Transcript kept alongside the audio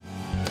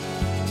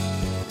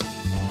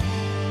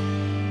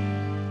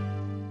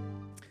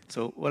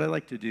So what I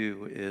like to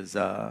do is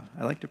I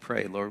like to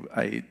pray, Lord.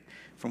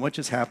 From what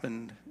just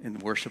happened in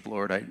worship,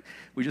 Lord,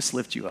 we just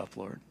lift you up,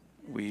 Lord.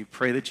 We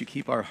pray that you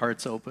keep our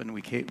hearts open.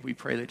 We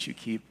pray that you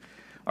keep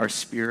our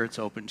spirits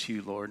open to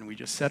you, Lord. And we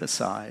just set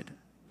aside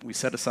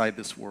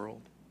this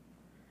world,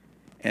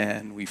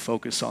 and we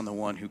focus on the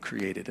one who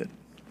created it.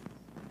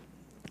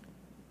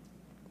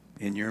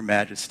 In your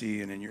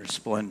majesty and in your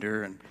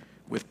splendor and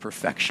with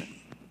perfection.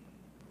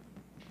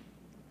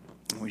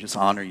 And we just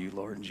honor you,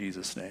 Lord, in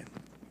Jesus' name.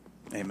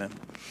 Amen.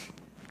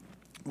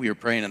 We were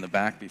praying in the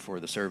back before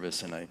the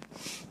service, and I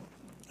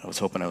was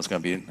hoping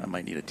I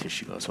might need a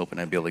tissue. I was hoping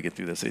I'd be able to get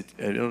through this. I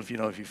don't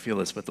know if you feel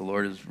this, but the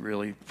Lord is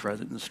really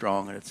present and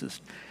strong, and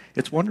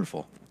it's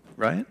wonderful,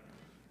 right?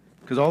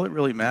 Because all that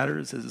really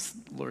matters is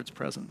the Lord's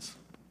presence.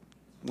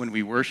 When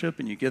we worship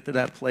and you get to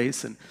that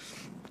place, and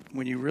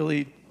when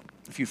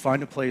if you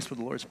find a place where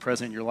the Lord's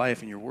present in your life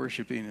and you're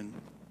worshiping, and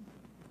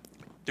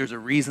there's a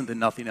reason that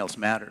nothing else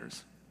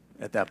matters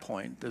at that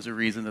point. There's a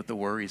reason that the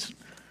worries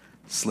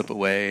slip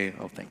away.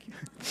 Oh, thank you.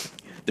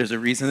 There's a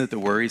reason that the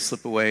worries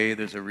slip away.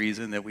 There's a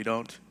reason that we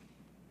don't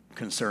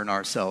concern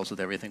ourselves with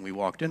everything we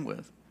walked in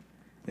with.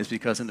 It's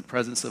because in the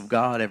presence of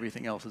God,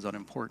 everything else is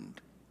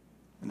unimportant.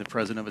 In the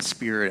presence of a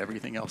spirit,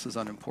 everything else is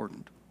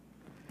unimportant.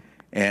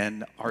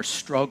 And our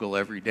struggle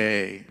every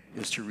day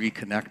is to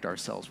reconnect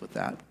ourselves with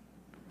that.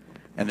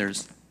 And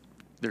there's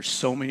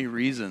so many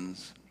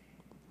reasons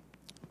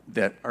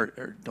that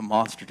are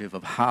demonstrative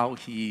of how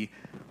he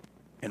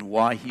and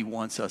why he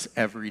wants us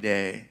every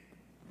day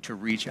to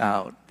reach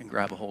out and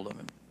grab a hold of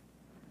him.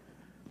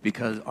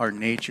 Because our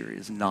nature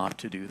is not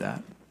to do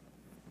that.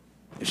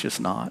 It's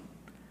just not.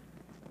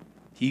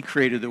 He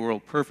created the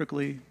world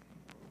perfectly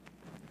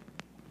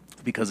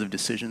because of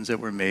decisions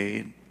that were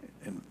made,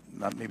 and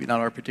maybe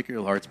not our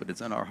particular hearts, but it's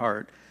in our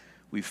heart.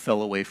 We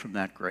fell away from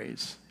that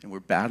grace, and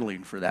we're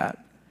battling for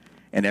that.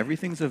 And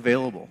everything's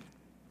available.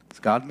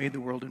 God made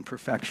the world in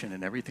perfection,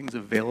 and everything's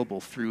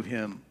available through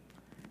him.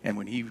 And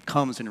when he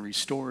comes and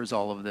restores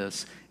all of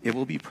this, it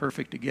will be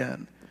perfect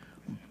again.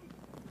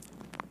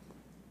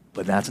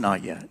 But that's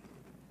not yet.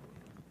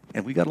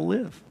 And we got to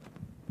live.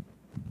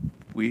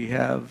 We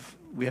have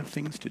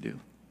things to do.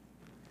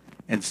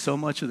 And so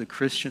much of the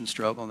Christian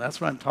struggle, and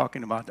that's what I'm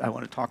talking about, I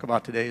want to talk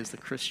about today, is the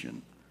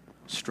Christian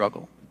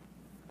struggle.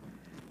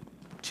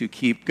 To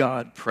keep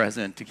God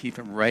present, to keep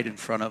him right in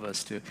front of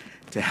us, to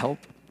help,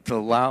 to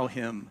allow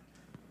him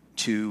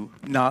to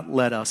not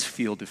let us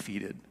feel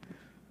defeated.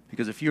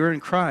 Because if you're in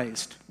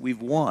Christ,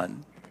 we've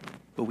won,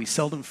 but we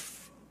seldom,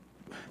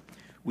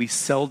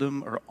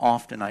 or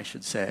often, I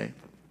should say,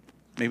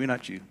 maybe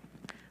not you.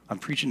 I'm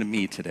preaching to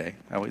me today.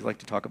 I always like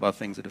to talk about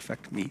things that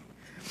affect me.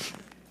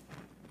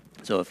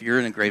 So if you're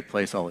in a great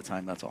place all the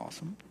time, that's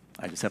awesome.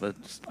 I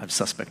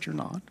suspect you're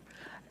not.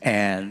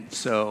 And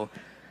so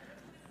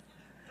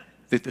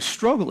the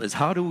struggle is,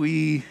 how do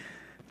we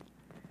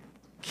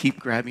keep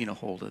grabbing a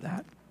hold of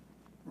that?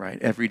 Right?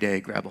 Every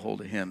day, grab a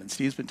hold of him. And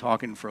Steve's been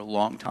talking for a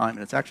long time, and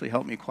it's actually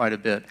helped me quite a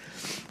bit,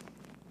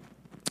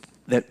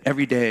 that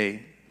every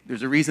day,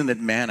 there's a reason that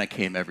manna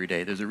came every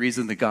day. There's a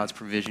reason that God's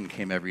provision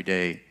came every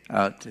day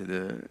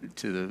to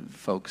the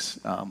folks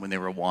when they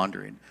were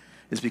wandering.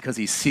 It's because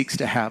he seeks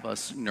to have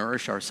us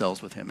nourish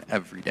ourselves with him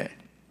every day.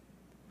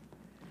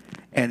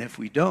 And if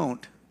we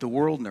don't, the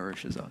world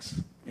nourishes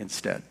us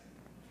instead.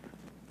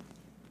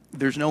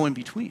 There's no in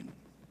between.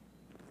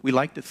 We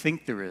like to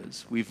think there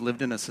is. We've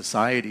lived in a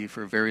society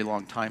for a very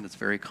long time that's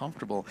very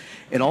comfortable.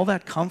 And all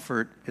that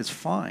comfort is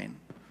fine.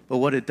 But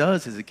what it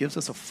does is it gives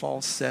us a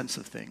false sense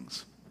of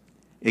things.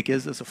 It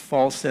gives us a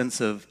false sense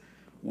of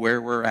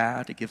where we're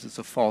at. It gives us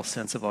a false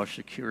sense of our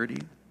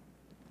security.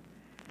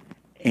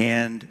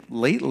 And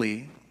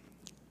lately,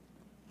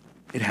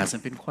 it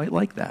hasn't been quite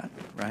like that,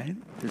 right?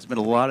 There's been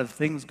a lot of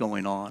things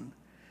going on.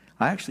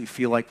 I actually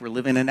feel like we're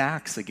living in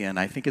Acts again.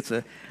 I think it's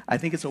a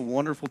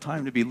wonderful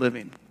time to be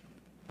living.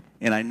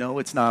 And I know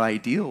it's not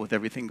ideal with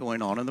everything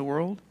going on in the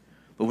world,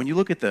 but when you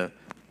look at the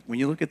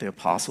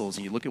apostles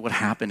and you look at what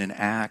happened in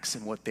Acts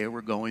and what they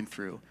were going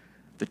through,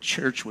 the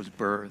church was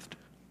birthed.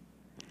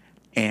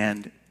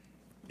 And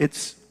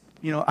it's,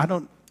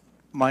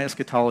 my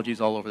eschatology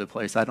is all over the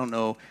place. I don't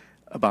know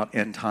about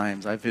end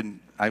times.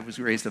 I was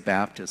raised a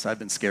Baptist. I've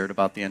been scared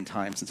about the end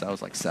times since I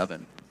was like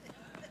 7.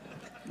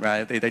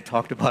 Right? They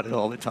talked about it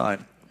all the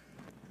time.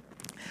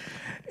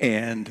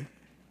 And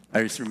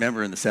I just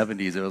remember in the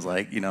 70s, it was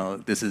like,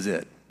 this is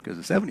it. Because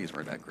the 70s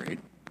weren't that great,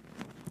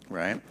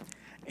 right?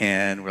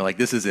 And we're like,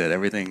 this is it.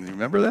 Everything,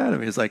 remember that? I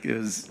mean,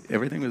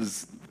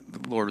 the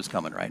Lord was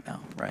coming right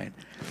now, right?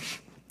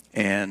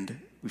 And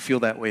we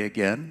feel that way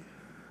again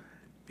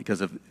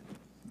because of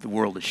the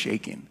world is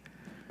shaking.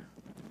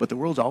 But the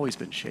world's always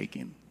been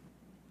shaking,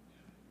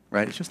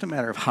 right? It's just a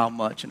matter of how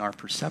much and our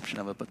perception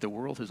of it, but the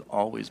world has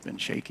always been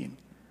shaking.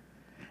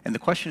 And the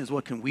question is,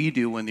 what can we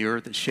do when the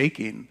earth is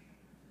shaking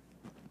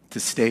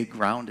to stay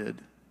grounded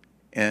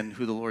in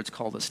who the Lord's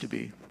called us to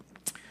be?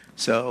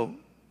 So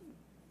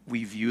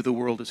we view the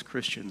world as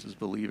Christians, as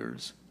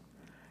believers.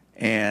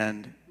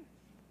 And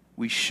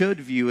we should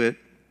view it.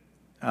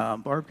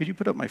 Barb, could you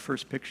put up my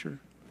first picture?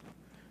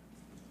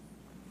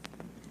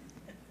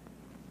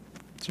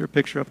 Is there a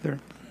picture up there?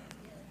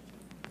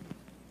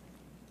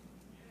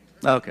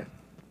 Okay.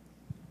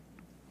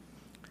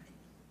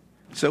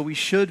 So we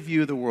should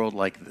view the world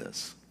like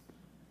this.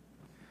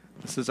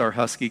 This is our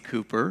husky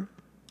Cooper,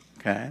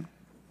 okay?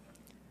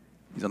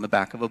 He's on the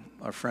back of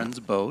our friend's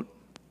boat.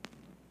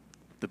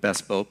 The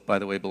best boat, by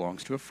the way,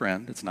 belongs to a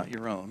friend. It's not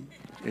your own.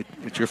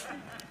 It's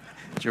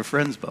your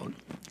friend's boat.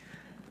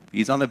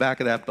 He's on the back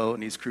of that boat,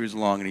 and he's cruising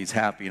along, and he's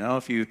happy. You know,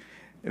 if you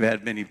have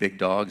had many big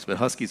dogs, but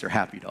huskies are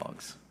happy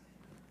dogs.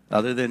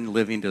 Other than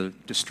living to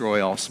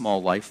destroy all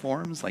small life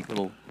forms, like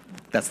little,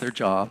 that's their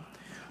job.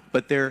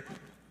 But they're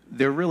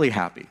really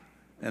happy,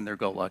 and they're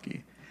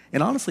go-lucky.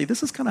 And honestly,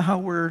 this is kind of how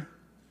we're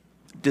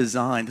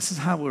designed. This is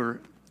how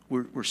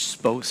we're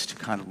supposed to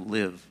kind of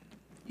live,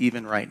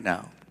 even right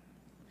now.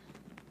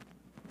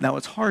 Now,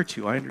 it's hard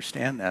to, I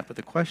understand that, but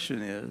the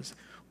question is,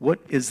 what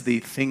is the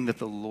thing that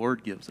the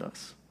Lord gives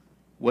us?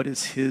 What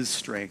is His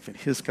strength and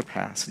His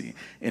capacity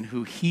and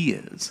who He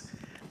is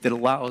that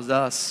allows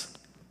us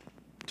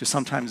to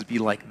sometimes be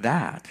like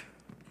that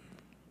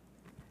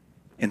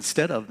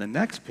instead of the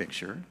next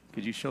picture?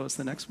 Could you show us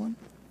the next one?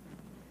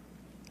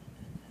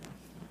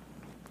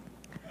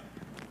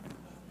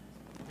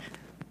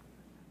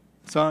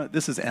 So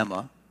this is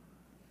Emma.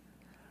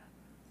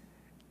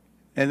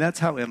 And that's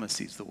how Emma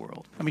sees the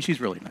world. I mean, she's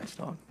a really nice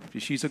dog.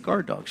 She's a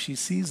guard dog. She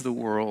sees the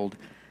world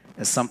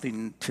as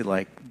something to,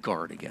 like,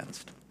 guard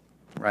against,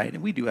 right?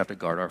 And we do have to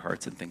guard our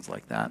hearts and things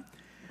like that.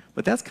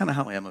 But that's kind of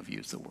how Emma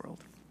views the world.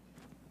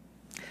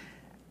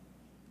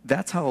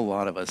 That's how a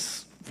lot of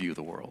us view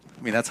the world.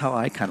 I mean, that's how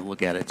I kind of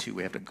look at it, too.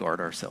 We have to guard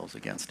ourselves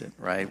against it,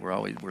 right?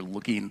 We're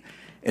looking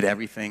at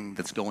everything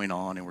that's going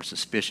on, and we're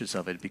suspicious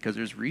of it because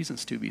there's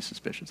reasons to be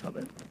suspicious of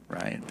it,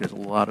 right? There's a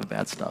lot of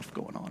bad stuff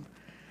going on.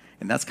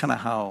 And that's kind of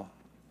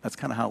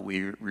how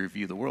we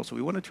review the world. So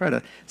we want to try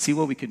to see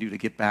what we can do to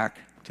get back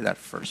to that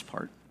first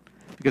part.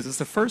 Because it's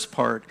the first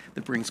part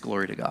that brings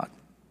glory to God,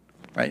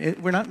 right?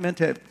 We're not meant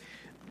to,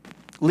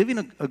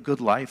 living a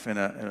good life and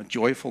a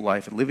joyful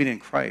life and living in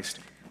Christ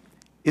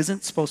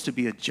isn't supposed to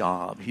be a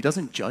job. He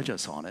doesn't judge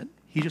us on it.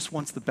 He just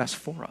wants the best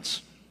for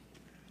us.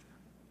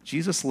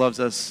 Jesus loves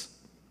us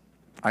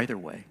either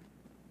way,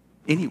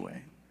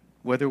 anyway.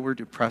 Whether we're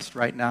depressed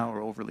right now or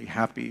overly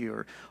happy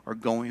or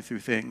going through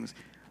things,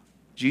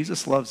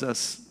 Jesus loves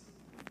us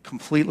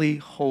completely,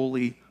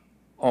 wholly,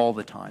 all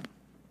the time.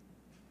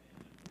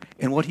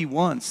 And what He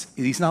wants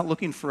is He's not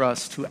looking for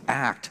us to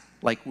act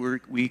like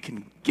we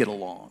can get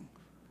along.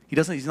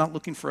 He's not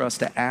looking for us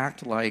to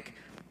act like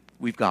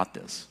we've got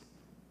this.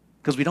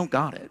 Because we don't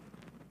got it,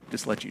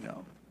 just to let you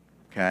know,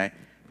 okay?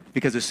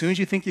 Because as soon as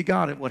you think you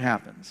got it, what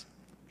happens?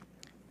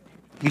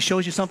 He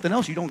shows you something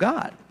else you don't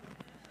got,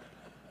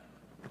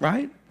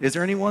 right? Is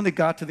there anyone that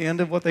got to the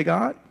end of what they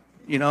got?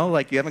 You know,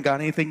 like you haven't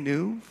got anything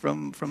new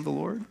from the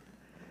Lord?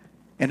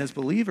 And as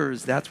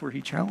believers, that's where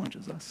He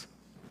challenges us,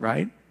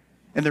 right?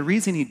 And the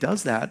reason He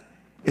does that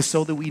is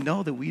so that we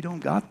know that we don't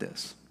got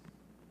this.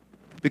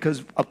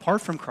 Because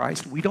apart from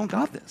Christ, we don't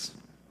got this.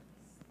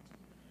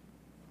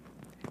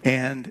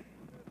 And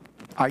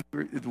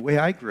the way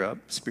I grew up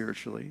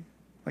spiritually,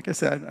 like I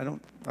said,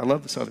 I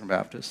love the Southern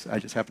Baptists. I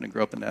just happen to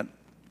grow up in that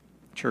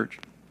church,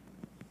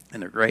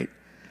 and they're great.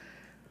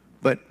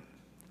 But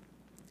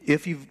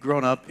if you've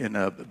grown up in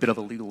a bit of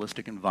a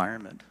legalistic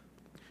environment,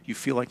 you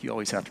feel like you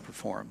always have to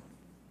perform.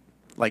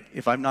 Like,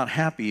 if I'm not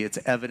happy, it's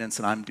evidence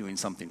that I'm doing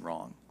something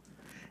wrong.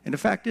 And the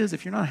fact is,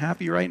 if you're not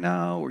happy right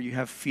now, or you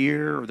have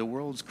fear, or the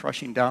world's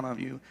crushing down on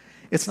you,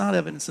 it's not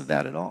evidence of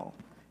that at all.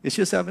 It's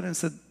just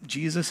evidence that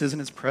Jesus isn't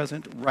as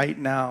present right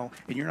now,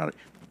 and you're not,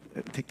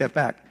 take that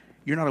back,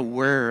 you're not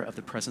aware of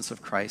the presence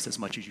of Christ as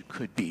much as you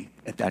could be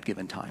at that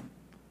given time.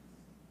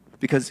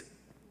 Because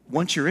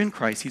once you're in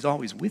Christ, He's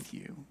always with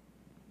you,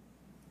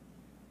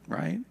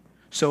 right?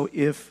 So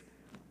if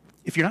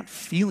you're not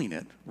feeling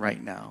it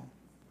right now,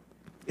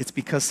 it's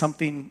because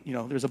something,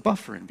 there's a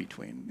buffer in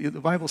between.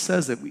 The Bible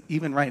says that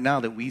even right now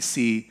that we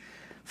see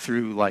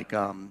through like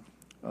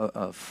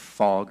a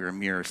fog or a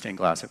mirror, stained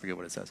glass, I forget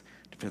what it says.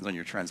 Depends on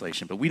your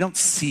translation. But we don't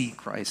see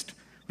Christ.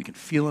 We can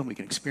feel Him. We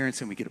can experience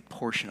Him. We get a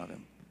portion of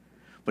Him.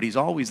 But He's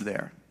always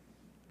there.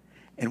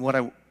 And what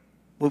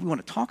we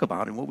want to talk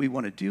about and what we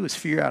want to do is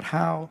figure out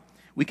how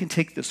we can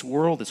take this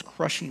world that's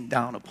crushing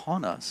down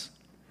upon us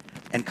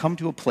and come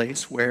to a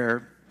place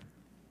where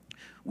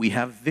we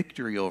have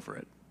victory over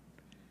it.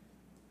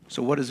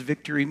 So what does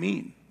victory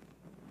mean?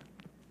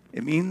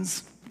 It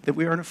means that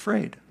we aren't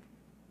afraid.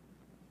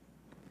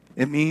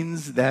 It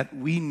means that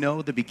we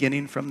know the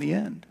beginning from the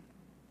end.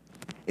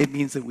 It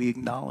means that we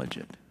acknowledge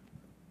it.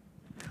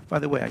 By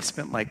the way,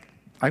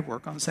 I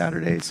work on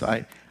Saturdays, so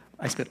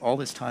I spent all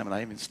this time, and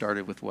I even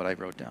started with what I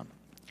wrote down.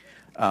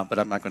 But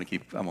I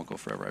won't go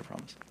forever, I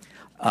promise.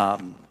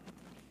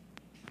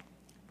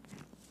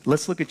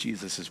 Let's look at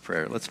Jesus'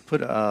 prayer. Let's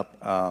put up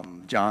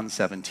John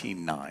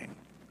 17:9.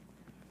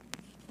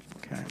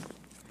 Okay.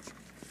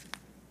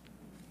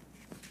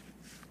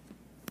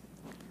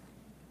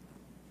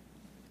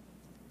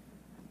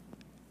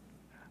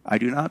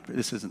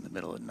 This isn't the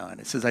middle of 9.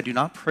 It says, I do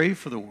not pray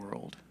for the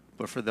world,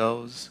 but for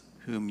those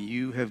whom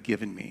you have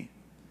given me,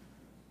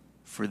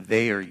 for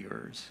they are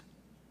yours,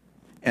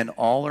 and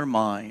all are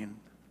mine,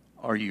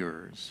 are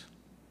yours,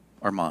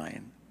 are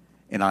mine,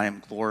 and I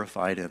am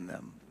glorified in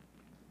them.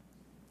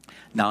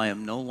 Now I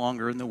am no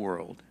longer in the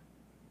world,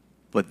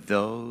 but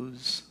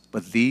these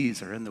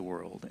are in the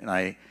world, and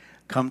I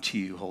come to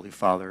you, Holy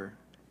Father.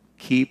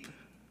 Keep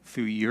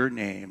through your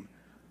name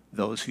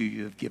those who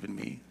you have given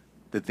me,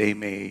 that they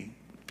may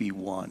be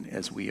one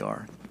as we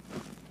are.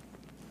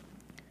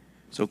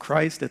 So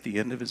Christ, at the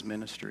end of his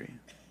ministry,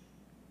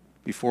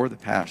 before the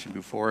passion,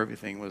 before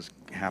everything was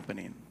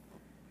happening,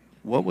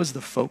 what was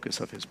the focus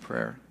of his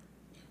prayer?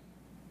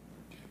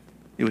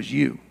 It was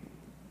you.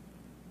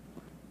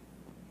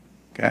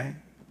 Okay?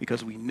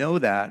 Because we know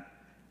that,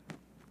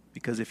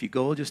 because if you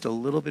go just a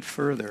little bit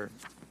further,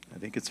 I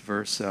think it's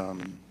verse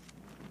 20.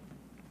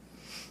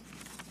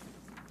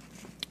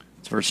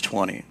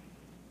 Can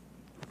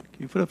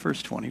you put up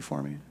verse 20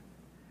 for me?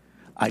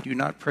 I do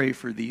not pray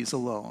for these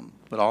alone,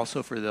 but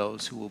also for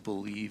those who will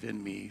believe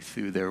in me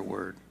through their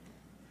word.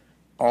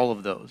 All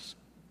of those.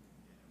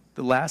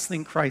 The last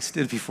thing Christ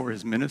did before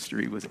his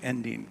ministry was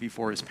ending,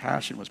 before his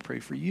passion, was pray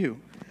for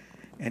you.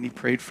 And he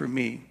prayed for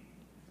me,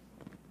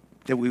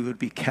 that we would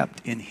be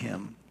kept in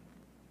him,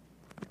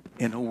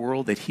 in a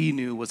world that he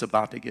knew was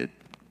about to get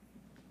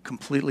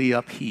completely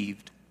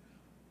upheaved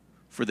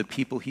for the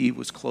people he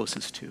was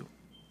closest to.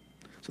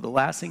 So the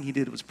last thing he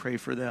did was pray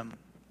for them.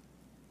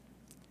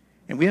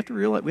 And we have to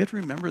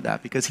remember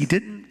that, because he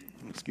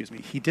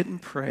didn't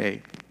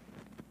pray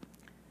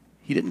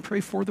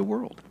for the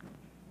world.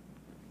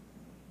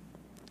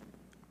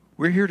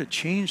 We're here to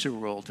change the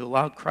world, to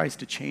allow Christ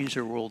to change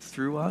the world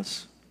through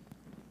us.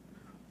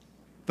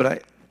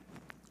 But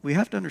we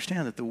have to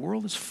understand that the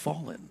world is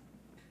fallen.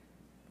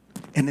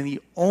 And then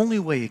the only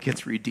way it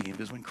gets redeemed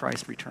is when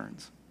Christ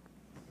returns.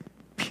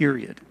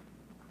 Period.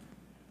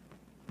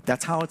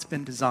 That's how it's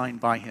been designed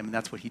by him, and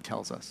that's what he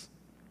tells us.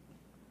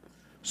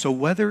 So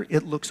whether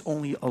it looks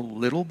only a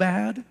little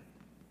bad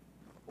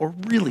or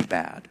really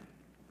bad,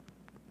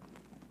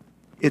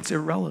 it's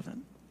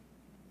irrelevant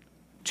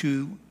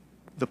to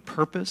the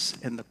purpose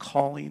and the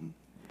calling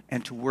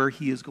and to where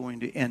he is going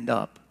to end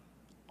up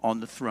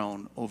on the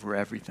throne over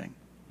everything.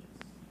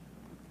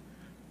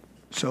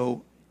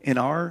 So in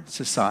our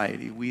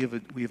society, we have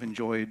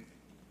enjoyed,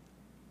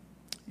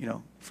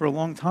 for a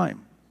long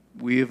time,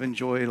 we have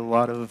enjoyed a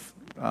lot of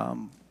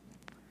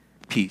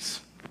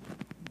peace,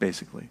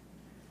 basically.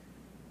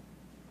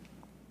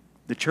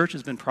 The church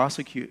has been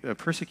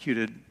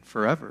persecuted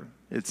forever.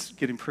 It's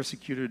getting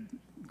persecuted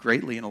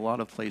greatly in a lot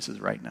of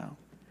places right now.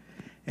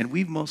 And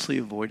we've mostly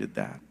avoided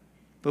that.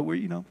 But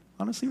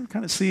honestly, we're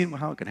kind of seeing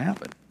how it can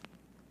happen,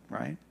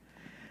 right?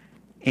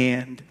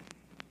 And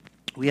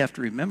we have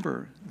to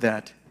remember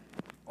that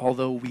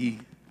although we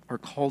are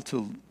called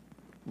to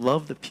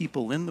love the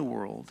people in the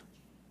world,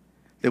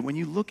 that when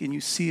you look and you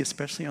see,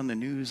 especially on the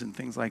news and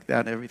things like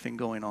that, everything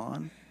going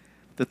on,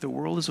 that the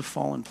world is a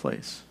fallen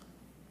place.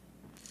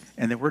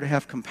 And that we're to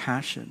have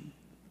compassion.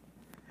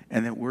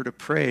 And that we're to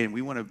pray. And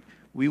we want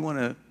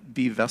to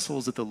be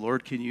vessels that the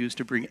Lord can use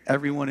to bring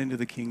everyone into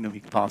the kingdom he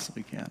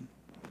possibly can.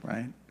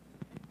 Right?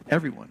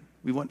 Everyone.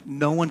 We want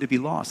no one to be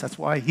lost. That's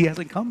why he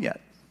hasn't come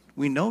yet.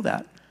 We know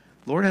that.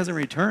 Lord hasn't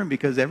returned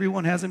because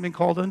everyone hasn't been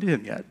called unto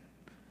him yet.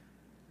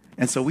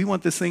 And so we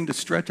want this thing to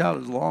stretch out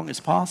as long as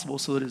possible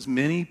so that as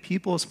many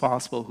people as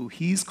possible who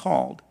he's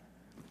called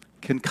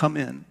can come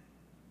in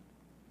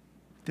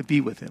to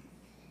be with him.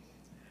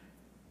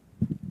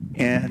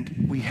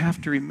 And we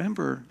have to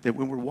remember that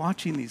when we're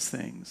watching these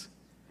things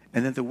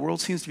and that the world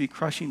seems to be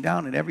crushing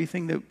down and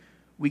everything that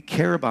we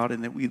care about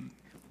and that we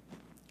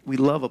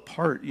love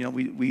apart,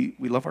 we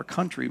love our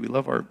country, we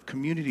love our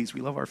communities,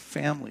 we love our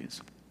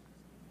families.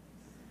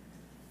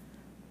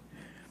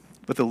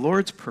 But the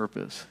Lord's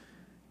purpose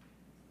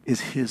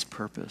is his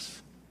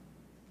purpose.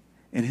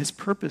 And his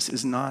purpose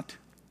is not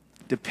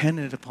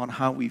dependent upon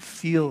how we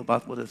feel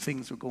about what the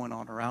things are going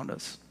on around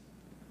us.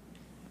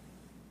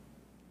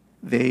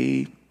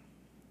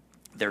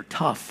 They're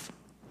tough,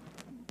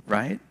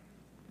 right?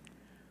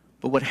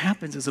 But what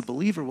happens as a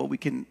believer, what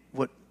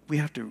we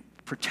have to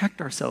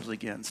protect ourselves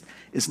against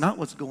is not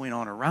what's going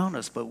on around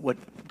us, but what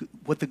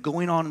the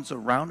going on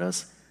around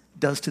us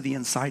does to the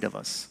inside of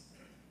us.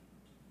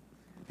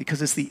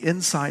 Because it's the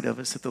inside of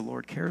us that the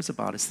Lord cares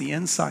about. It's the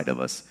inside of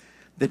us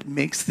that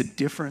makes the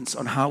difference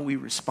on how we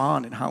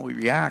respond and how we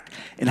react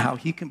and how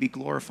he can be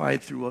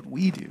glorified through what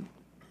we do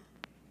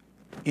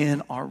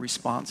in our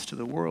response to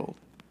the world.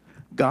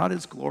 God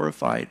is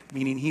glorified,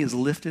 meaning he is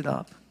lifted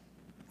up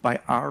by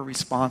our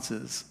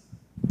responses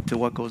to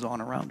what goes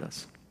on around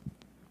us.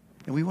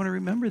 And we want to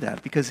remember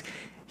that because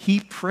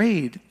he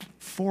prayed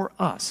for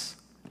us,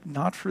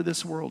 not for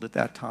this world at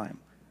that time.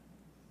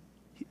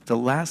 The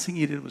last thing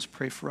he did was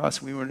pray for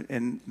us.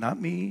 And not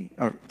me,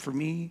 or for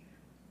me,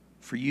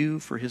 for you,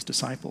 for his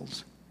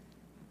disciples.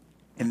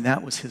 And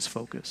that was his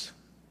focus.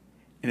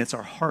 And it's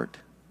our heart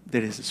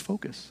that is his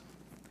focus.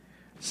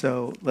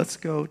 So let's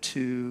go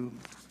to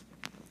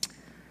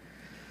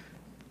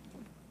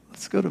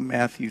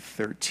Matthew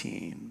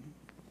 13,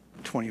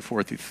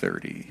 24 through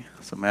 30.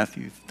 So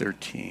Matthew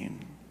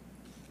 13.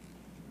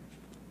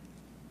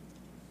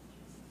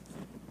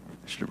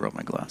 Should have brought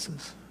my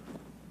glasses.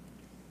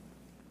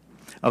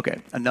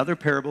 Okay, another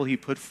parable he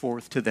put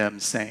forth to them,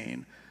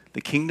 saying,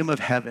 the kingdom of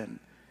heaven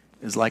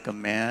is like a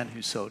man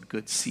who sowed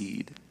good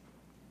seed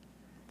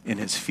in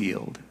his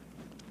field.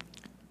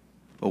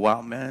 But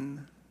while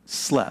men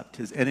slept,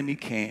 his enemy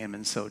came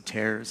and sowed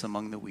tares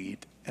among the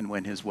wheat and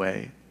went his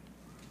way.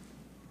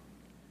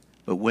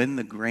 But when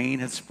the grain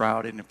had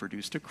sprouted and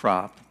produced a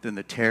crop, then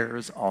the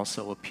tares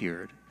also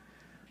appeared.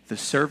 The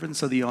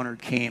servants of the owner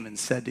came and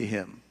said to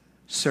him,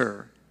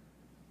 Sir,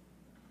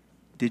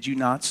 did you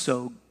not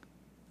sow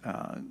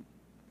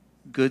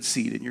good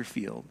seed in your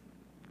field?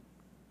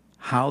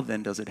 How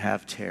then does it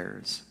have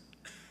tares?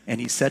 And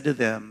he said to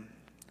them,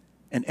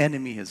 an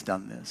enemy has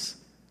done this.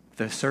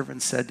 The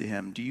servants said to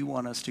him, do you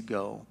want us to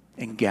go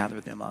and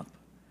gather them up?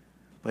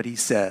 But he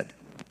said,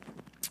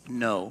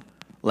 no,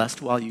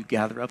 lest while you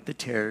gather up the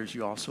tares,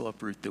 you also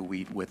uproot the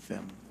wheat with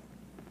them.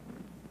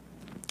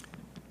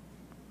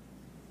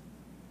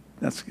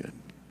 That's good.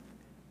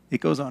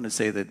 It goes on to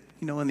say that,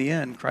 in the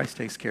end, Christ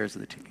takes care of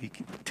the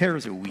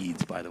tares are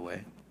weeds, by the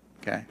way.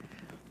 Okay?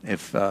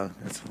 If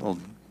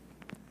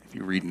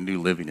you read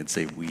New Living, it'd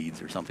say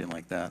weeds or something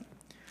like that.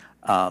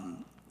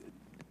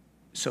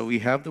 So we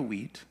have the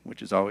wheat,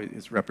 which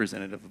is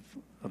representative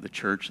of the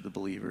church, of the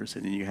believers,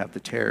 and then you have the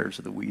tares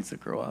or the weeds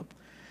that grow up.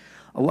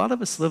 A lot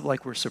of us live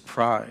like we're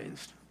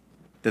surprised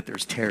that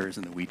there's tares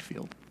in the wheat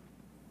field.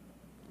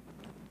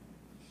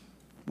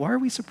 Why are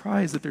we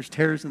surprised that there's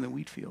tares in the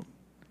wheat field?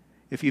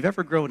 If you've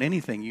ever grown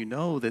anything, you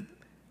know that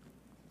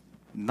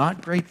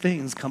not great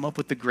things come up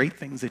with the great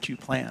things that you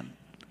plan.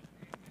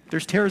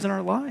 There's tares in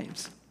our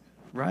lives,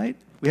 right?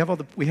 We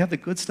have the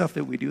good stuff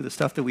that we do, the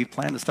stuff that we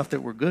plan, the stuff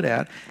that we're good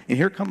at, and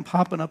here come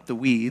popping up the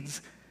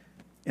weeds.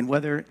 And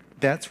whether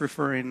that's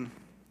referring,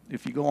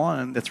 if you go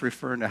on, that's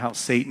referring to how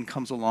Satan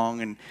comes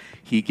along and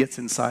he gets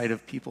inside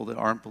of people that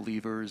aren't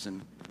believers,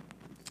 and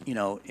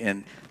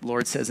and the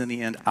Lord says in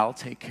the end, I'll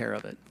take care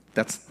of it.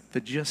 That's the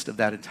gist of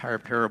that entire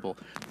parable.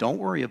 Don't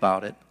worry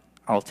about it.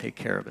 I'll take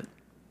care of it.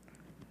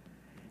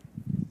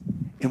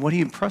 And what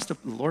the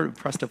Lord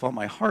impressed upon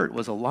my heart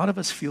was a lot of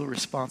us feel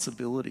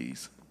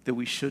responsibilities that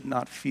we should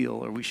not feel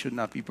or we should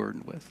not be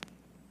burdened with,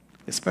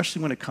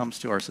 especially when it comes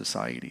to our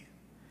society.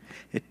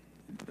 I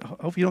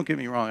hope you don't get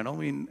me wrong. I don't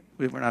mean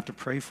we're not to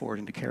pray for it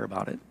and to care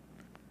about it.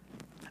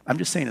 I'm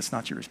just saying it's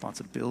not your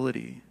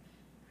responsibility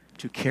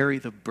to carry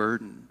the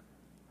burden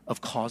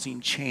of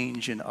causing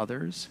change in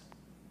others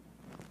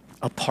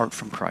apart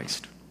from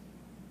Christ.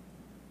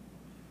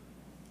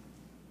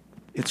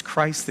 It's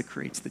Christ that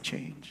creates the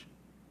change.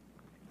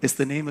 It's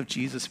the name of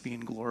Jesus being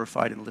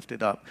glorified and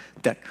lifted up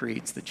that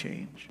creates the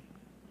change.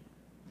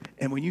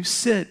 And when you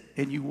sit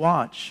and you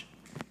watch,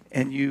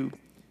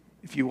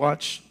 if you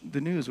watch the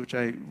news, which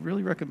I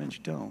really recommend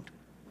you don't,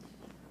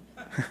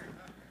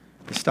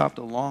 I stopped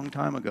a long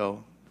time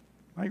ago.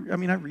 I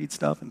read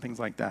stuff and things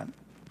like that.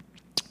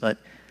 But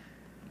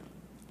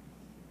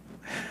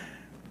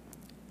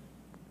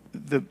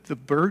the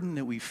burden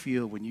that we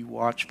feel when you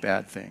watch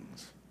bad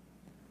things,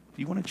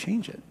 you want to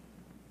change it.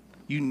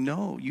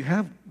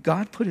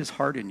 God put his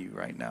heart in you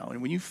right now.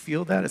 And when you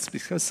feel that, it's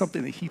because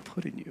something that he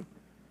put in you,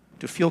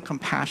 to feel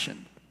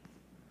compassion.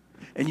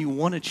 And you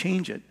want to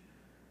change it.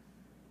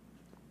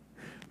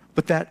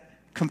 But that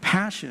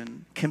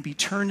compassion can be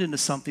turned into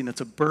something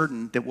that's a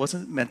burden that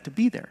wasn't meant to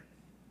be there.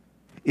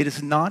 It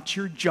is not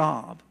your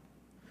job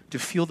to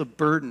feel the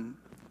burden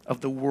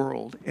of the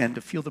world and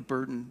to feel the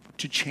burden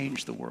to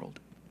change the world.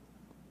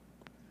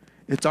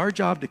 It's our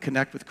job to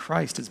connect with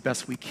Christ as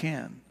best we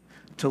can,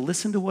 to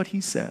listen to what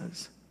he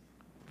says,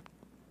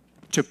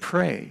 to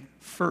pray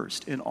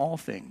first in all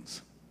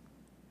things,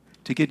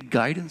 to get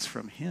guidance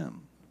from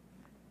him,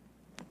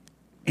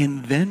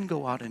 and then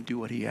go out and do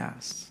what he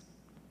asks.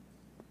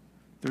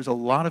 There's a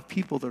lot of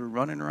people that are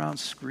running around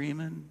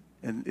screaming,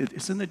 and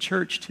it's in the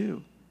church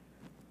too.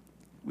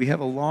 We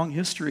have a long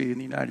history in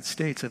the United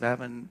States of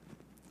having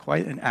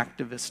quite an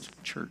activist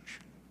church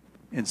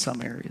in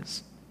some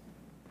areas.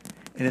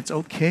 And it's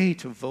okay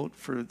to vote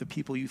for the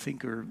people you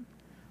think are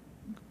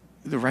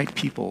the right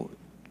people.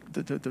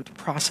 The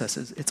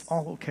processes, it's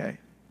all okay.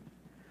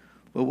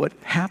 But what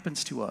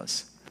happens to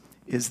us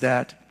is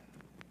that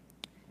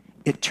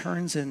it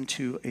turns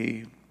into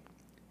an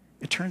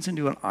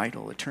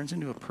idol. It turns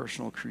into a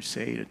personal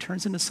crusade. It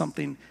turns into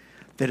something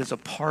that is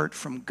apart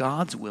from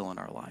God's will in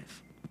our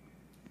life.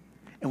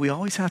 And we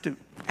always have to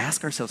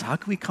ask ourselves, how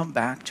can we come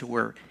back to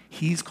where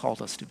he's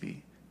called us to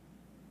be?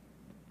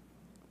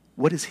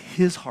 What is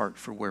his heart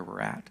for where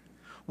we're at?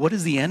 What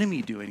is the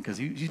enemy doing? Because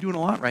he's doing a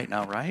lot right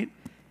now, right?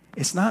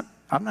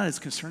 I'm not as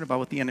concerned about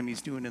what the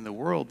enemy's doing in the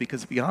world,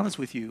 because to be honest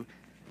with you,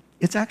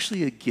 it's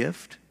actually a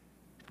gift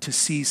to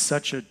see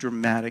such a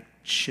dramatic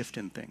shift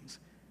in things.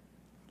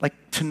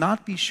 Like, to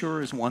not be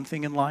sure is one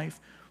thing in life,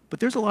 but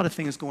there's a lot of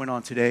things going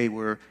on today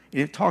where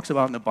it talks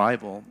about in the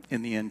Bible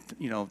in the end,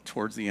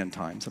 towards the end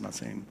times, I'm not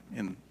saying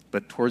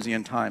but towards the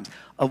end times,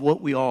 of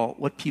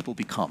what people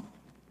become,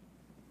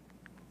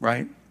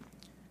 right?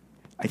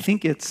 I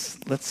think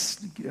let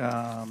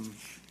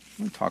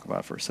me talk about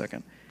it for a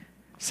second.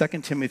 2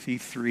 Timothy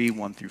 3,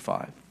 1 through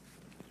 5.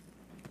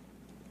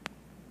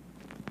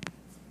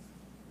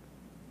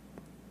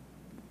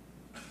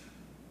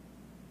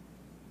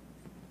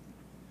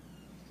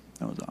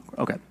 That was awkward.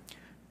 Okay.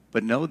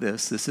 But know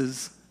this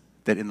is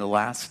that in the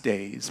last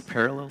days,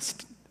 parallel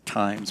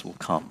times will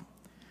come.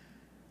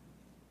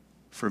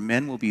 For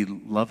men will be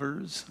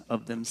lovers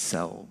of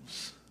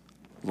themselves,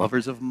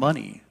 lovers of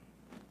money,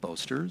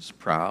 boasters,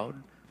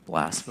 proud,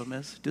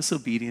 blasphemous,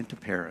 disobedient to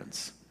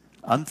parents,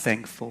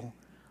 unthankful,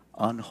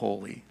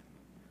 unholy,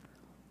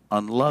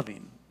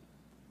 unloving,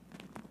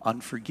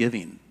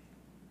 unforgiving,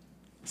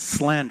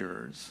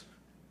 slanderers,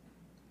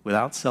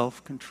 without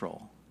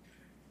self-control,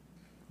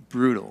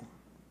 brutal,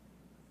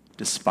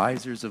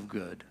 despisers of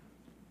good,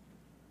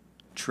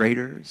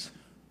 traitors,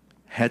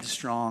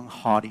 headstrong,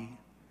 haughty,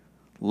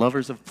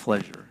 lovers of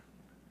pleasure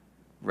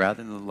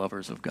rather than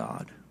lovers of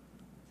God,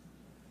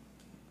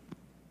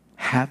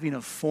 having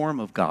a form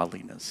of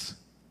godliness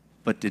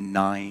but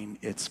denying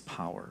its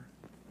power.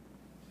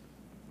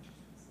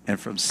 And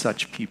from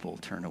such people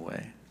turn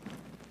away.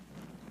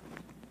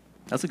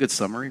 That's a good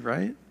summary,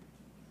 right?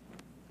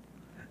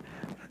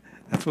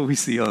 That's what you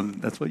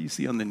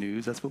see on the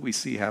news. That's what we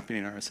see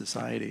happening in our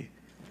society.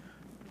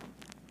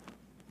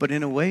 But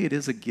in a way, it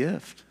is a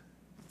gift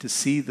to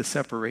see the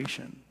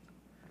separation.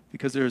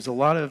 Because there's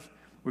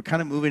we're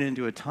kind of moving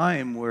into a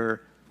time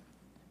where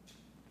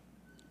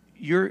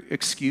your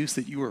excuse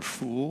that you were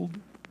fooled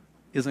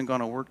isn't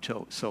going to work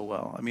so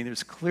well. I mean,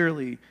 there's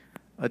clearly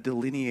a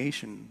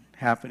delineation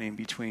happening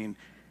between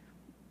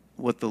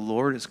what the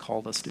Lord has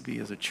called us to be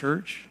as a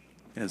church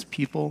and as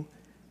people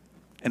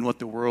and what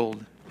the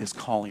world is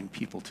calling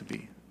people to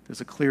be.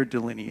 There's a clear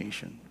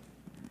delineation.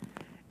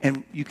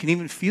 And you can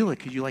even feel it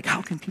because you're like,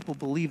 how can people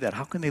believe that?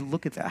 How can they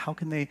look at that? How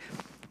can they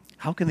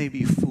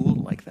be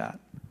fooled like that?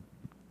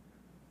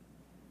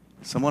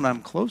 Someone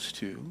I'm close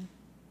to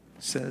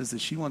says that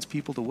she wants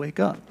people to wake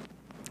up.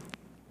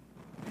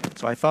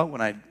 So I thought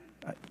when I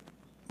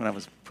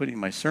was putting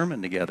my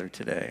sermon together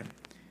today,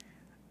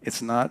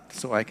 it's not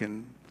so I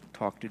can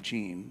talk to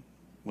Jean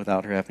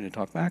without her having to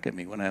talk back at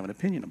me when I have an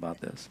opinion about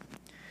this.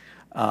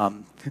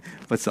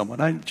 But someone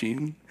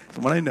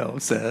I know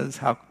says,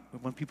 I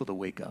want people to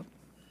wake up,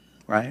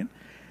 right?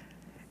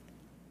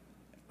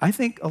 I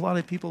think a lot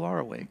of people are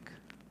awake.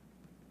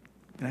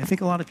 And I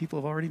think a lot of people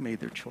have already made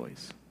their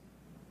choice.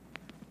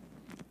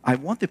 I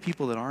want the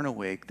people that aren't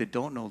awake, that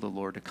don't know the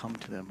Lord, to come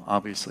to them,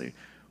 obviously.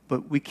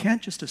 But we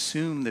can't just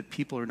assume that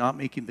people are not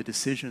making the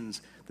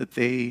decisions that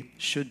they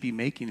should be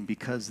making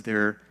because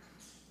they're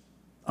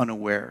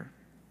unaware.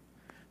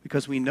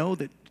 Because we know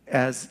that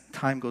as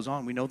time goes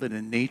on, we know that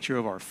the nature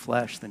of our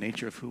flesh, the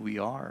nature of who we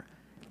are,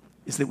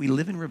 is that we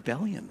live in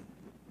rebellion.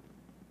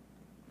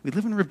 We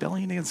live in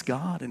rebellion against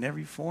God in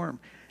every form.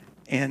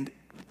 And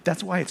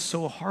that's why it's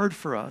so hard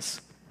for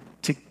us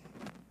to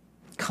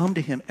come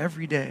to Him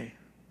every day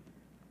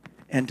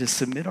and to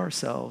submit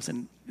ourselves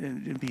and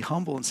be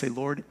humble and say,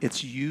 Lord,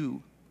 it's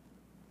you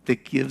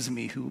that makes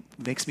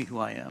me who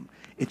I am.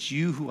 It's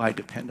you who I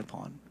depend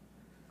upon.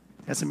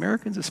 As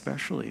Americans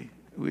especially,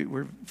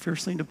 we're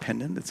fiercely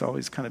independent. It's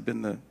always kind of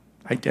been the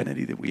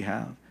identity that we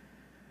have.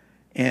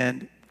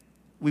 And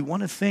we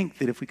want to think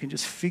that if we can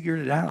just figure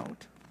it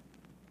out,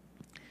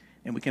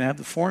 and we can have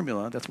the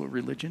formula, that's what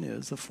religion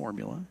is, the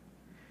formula,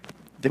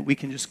 that we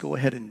can just go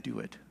ahead and do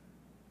it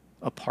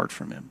apart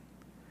from Him.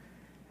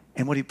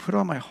 And what He put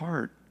on my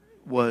heart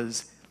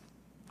was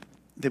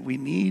that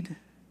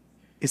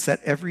it's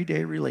that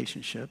everyday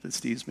relationship that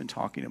Steve's been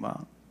talking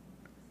about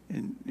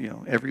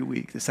every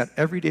week. It's that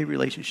everyday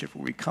relationship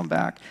where we come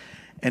back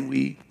and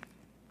we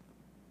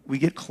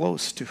get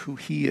close to who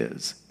He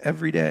is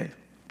every day.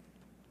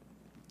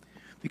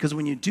 Because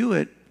when you do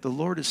it, the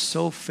Lord is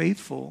so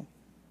faithful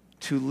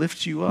to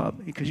lift you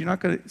up. Because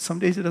some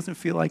days it doesn't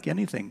feel like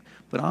anything.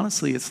 But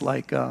honestly, it's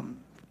like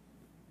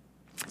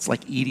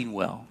eating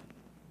well,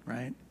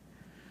 right?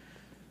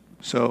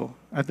 So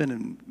I've been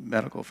in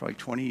medical for like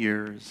 20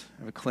 years.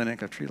 I have a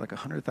clinic. I've treated like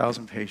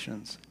 100,000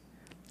 patients.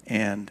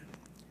 And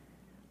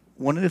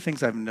one of the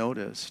things I've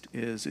noticed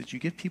is that you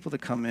get people to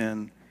come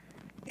in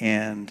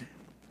and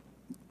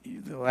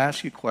they'll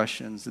ask you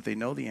questions that they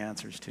know the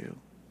answers to.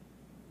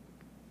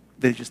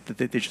 They just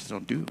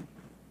don't do.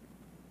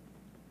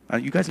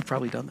 You guys have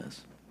probably done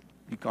this.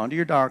 You've gone to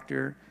your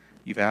doctor.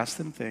 You've asked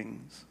them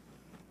things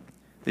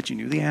that you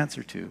knew the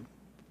answer to.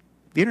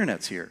 The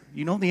internet's here.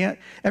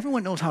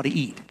 Everyone knows how to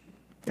eat.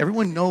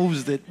 Everyone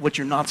knows that what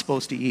you're not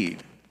supposed to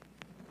eat,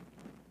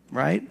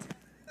 right?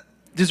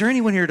 Is there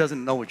anyone here who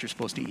doesn't know what you're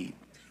supposed to eat?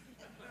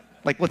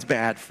 Like what's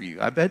bad for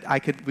you? I bet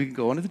we could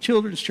go into the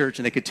children's church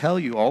and they could tell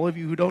you, all of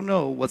you who don't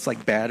know, what's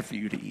like bad for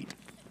you to eat,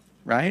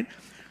 right?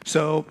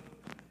 So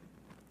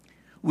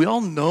we all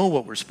know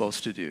what we're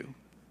supposed to do,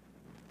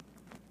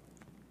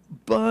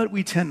 but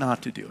we tend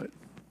not to do it.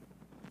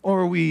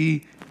 Or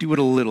we do it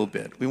a little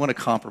bit. We want to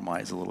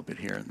compromise a little bit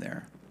here and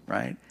there,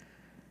 right?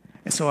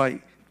 And so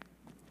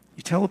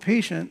you tell a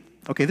patient,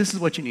 okay, this is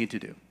what you need to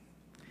do.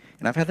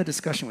 And I've had that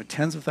discussion with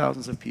tens of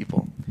thousands of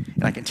people,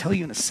 and I can tell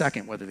you in a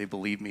second whether they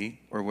believe me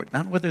or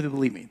not whether they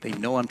believe me. They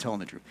know I'm telling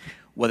the truth,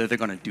 whether they're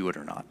going to do it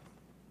or not,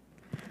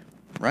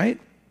 right?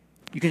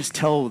 You can just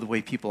tell the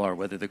way people are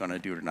whether they're going to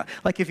do it or not.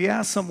 Like if you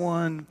ask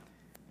someone,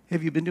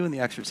 have you been doing the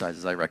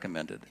exercises I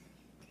recommended?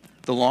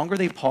 the longer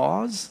they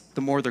pause,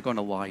 the more they're going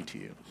to lie to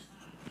you.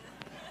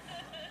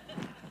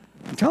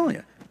 I'm telling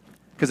you.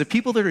 Because the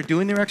people that are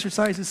doing their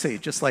exercises say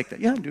it just like that.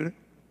 Yeah, I'm doing it.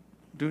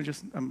 I'm doing it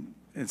just,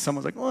 and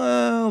someone's like,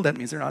 well, that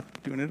means they're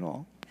not doing it at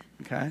all.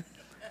 Okay?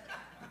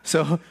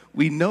 So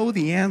we know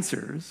the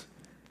answers.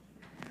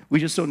 We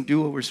just don't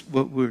do what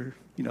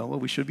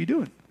we should be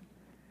doing.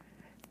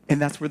 And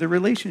that's where the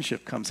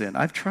relationship comes in.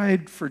 I've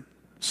tried for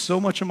so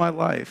much of my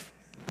life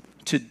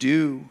to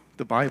do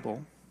the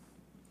Bible.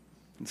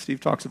 And Steve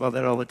talks about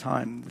that all the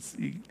time.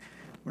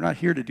 We're not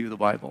here to do the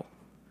Bible.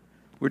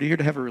 We're here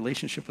to have a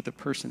relationship with the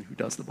person who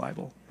does the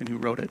Bible and who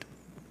wrote it.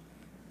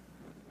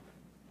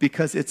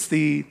 Because it's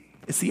the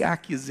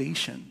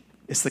accusation.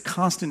 It's the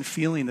constant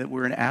feeling that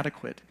we're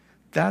inadequate.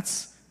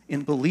 That's,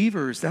 in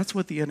believers, that's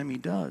what the enemy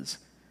does.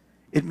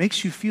 It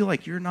makes you feel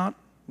like you're not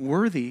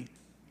worthy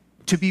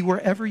to be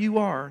wherever you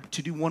are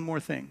to do one more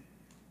thing.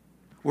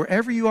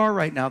 Wherever you are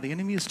right now, the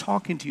enemy is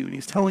talking to you and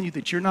he's telling you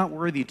that you're not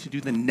worthy to do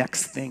the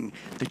next thing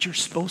that you're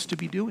supposed to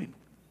be doing.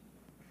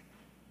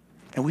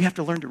 And we have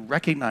to learn to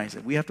recognize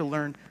it. We have to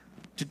learn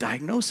to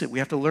diagnose it. We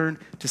have to learn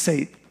to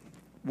say,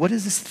 what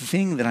is this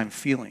thing that I'm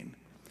feeling?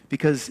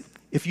 Because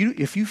if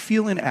you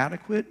feel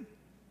inadequate,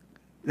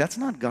 that's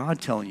not God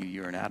telling you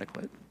you're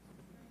inadequate.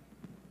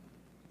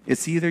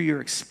 It's either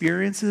your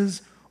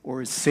experiences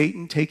or is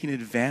Satan taking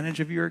advantage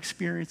of your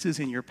experiences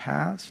in your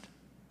past?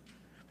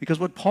 Because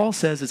what Paul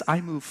says is, I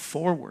move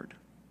forward.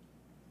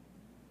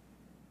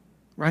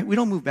 Right? We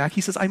don't move back.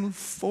 He says, I move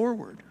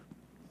forward,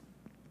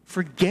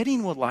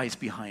 forgetting what lies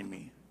behind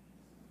me.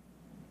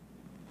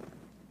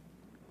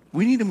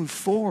 We need to move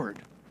forward.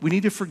 We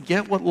need to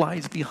forget what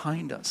lies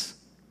behind us.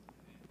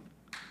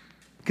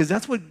 Because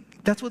that's what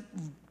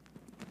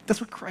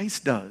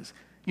Christ does.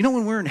 You know,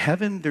 when we're in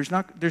heaven,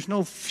 there's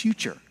no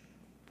future.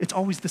 It's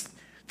always this.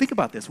 Think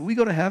about this. When we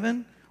go to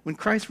heaven, when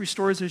Christ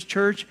restores his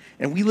church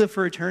and we live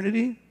for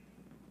eternity,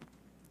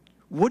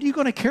 what are you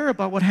going to care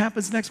about what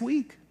happens next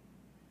week?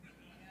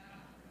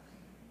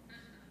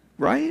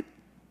 Right?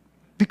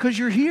 Because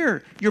you're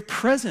here. You're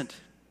present.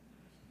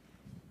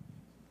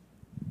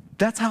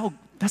 That's how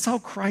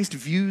Christ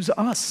views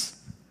us.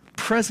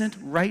 Present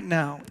right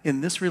now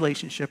in this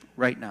relationship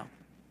right now.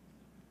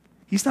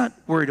 He's not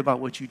worried about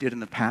what you did in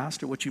the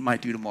past or what you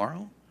might do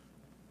tomorrow.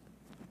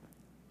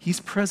 He's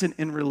present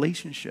in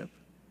relationship.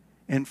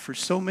 And for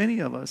so many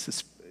of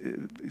us,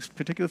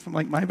 particularly from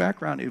like my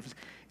background, it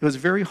was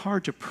very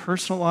hard to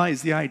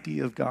personalize the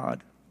idea of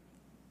God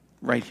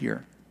right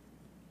here.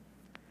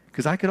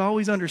 Because I could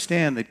always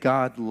understand that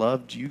God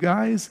loved you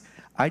guys.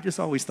 I just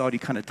always thought he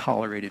kind of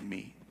tolerated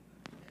me.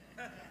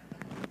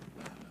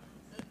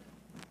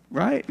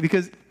 Right?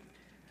 Because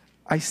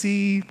I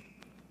see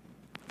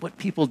what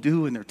people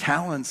do and their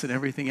talents and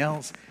everything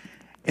else.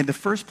 And the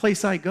first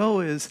place I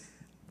go is,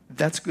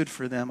 that's good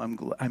for them.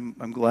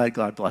 I'm glad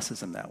God blesses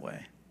them that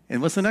way.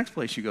 And what's the next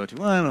place you go to?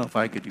 Well, I don't know if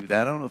I could do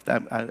that. I don't know if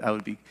that I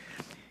would be.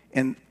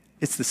 And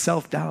it's the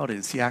self-doubt and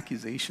it's the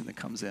accusation that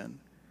comes in.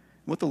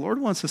 What the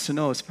Lord wants us to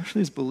know,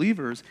 especially as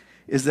believers,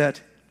 is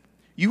that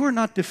you are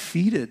not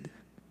defeated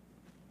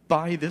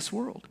by this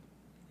world.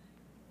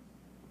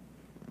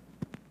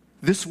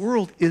 This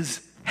world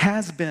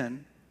has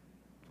been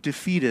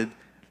defeated.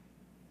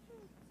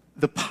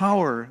 The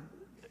power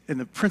and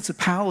the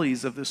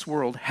principalities of this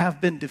world have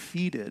been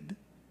defeated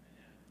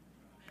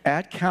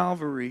at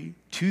Calvary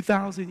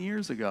 2,000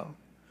 years ago.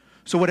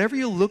 So whatever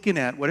you're looking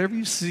at, whatever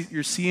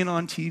you're seeing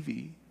on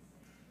TV,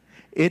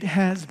 it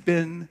has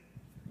been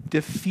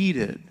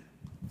defeated.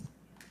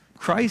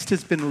 Christ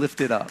has been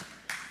lifted up,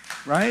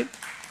 right?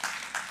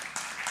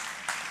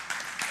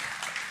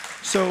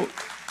 So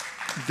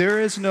there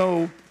is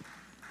no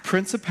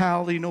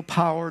principality, no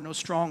power, no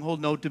stronghold,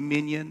 no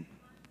dominion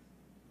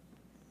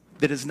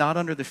that is not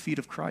under the feet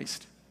of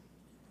Christ.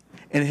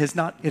 And it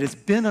has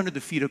been under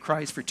the feet of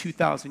Christ for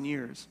 2,000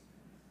 years.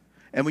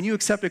 And when you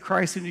accepted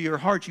Christ into your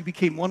heart, you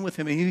became one with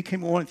him and he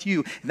became one with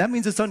you. And that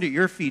means it's under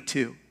your feet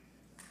too.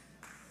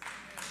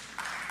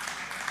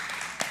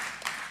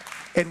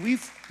 And we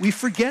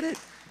forget it.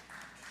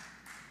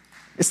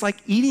 It's like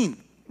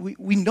eating.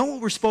 We know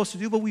what we're supposed to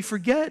do, but we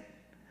forget.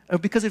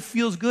 Because it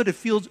feels good.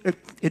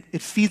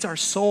 It feeds our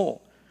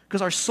soul.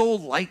 Because our soul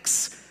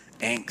likes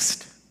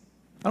angst.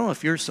 I don't know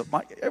if you're so.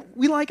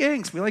 We like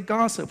angst. We like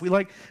gossip. We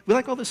like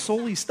all this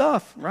souly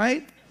stuff,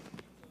 right?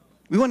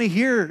 We want to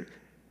hear.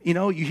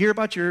 You hear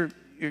about your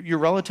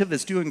relative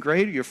that's doing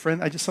great, or your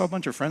friend. I just saw a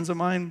bunch of friends of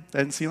mine that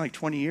I hadn't seen in like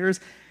 20 years.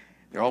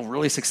 They're all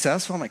really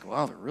successful. I'm like,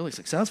 wow, they're really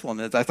successful. And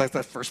that's like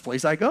the first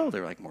place I go.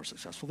 They're like more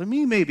successful than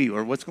me, maybe,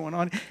 or what's going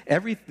on.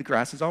 The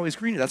grass is always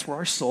greener. That's where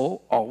our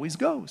soul always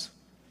goes.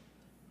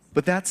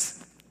 But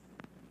that's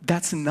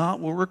not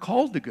where we're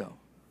called to go.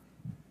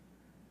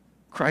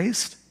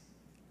 Christ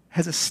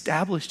has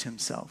established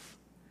himself.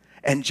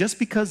 And just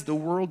because the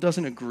world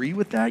doesn't agree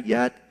with that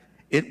yet,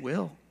 it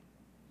will.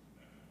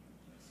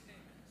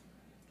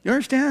 You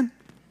understand?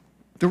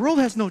 The world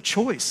has no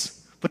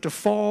choice but to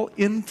fall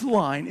into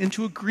line,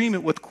 into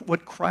agreement with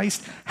what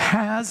Christ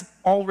has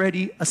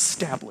already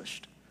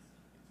established.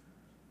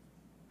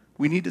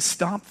 We need to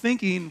stop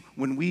thinking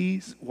when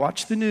we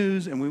watch the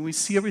news and when we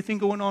see everything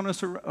going on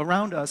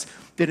around us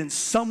that in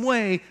some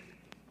way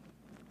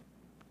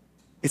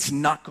it's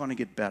not going to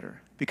get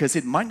better. Because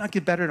it might not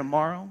get better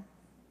tomorrow,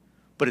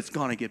 but it's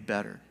going to get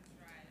better.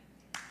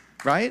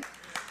 Right?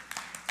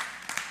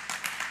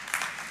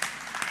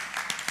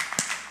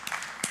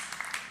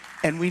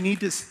 And we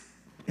need to,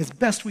 as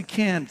best we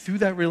can, through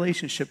that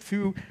relationship,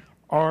 through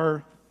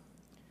our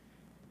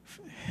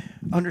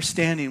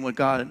understanding what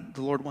God,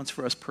 the Lord wants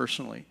for us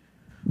personally,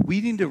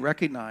 we need to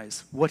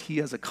recognize what he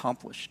has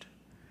accomplished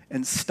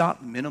and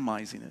stop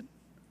minimizing it.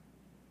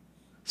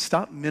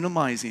 Stop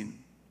minimizing.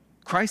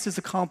 Christ has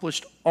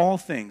accomplished all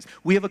things.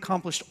 We have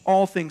accomplished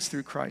all things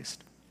through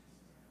Christ.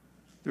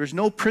 There is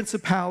no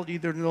principality,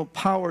 there's no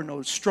power,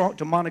 no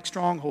demonic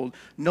stronghold,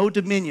 no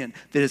dominion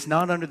that is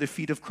not under the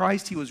feet of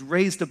Christ. He was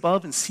raised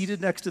above and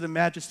seated next to the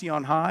majesty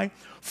on high,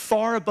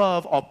 far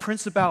above all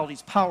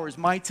principalities, powers,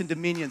 mights, and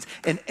dominions,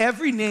 and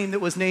every name that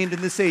was named in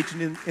this age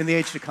and in the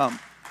age to come.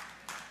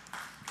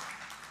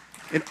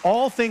 And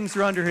all things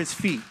are under his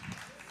feet.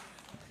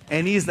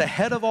 And he is the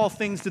head of all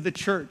things to the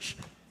church,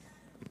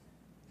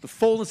 the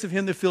fullness of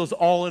him that fills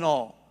all in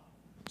all.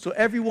 So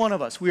every one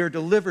of us, we are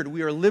delivered,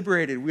 we are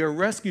liberated, we are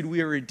rescued,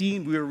 we are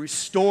redeemed, we are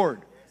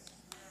restored.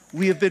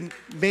 We have been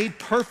made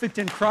perfect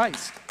in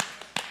Christ.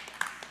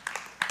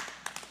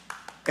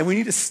 And we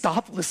need to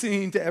stop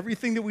listening to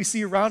everything that we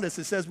see around us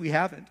that says we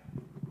haven't.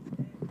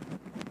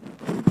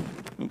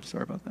 Oops,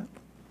 sorry about that.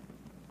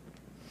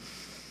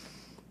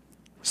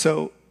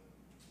 So,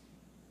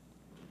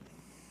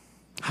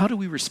 how do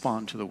we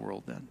respond to the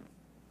world then?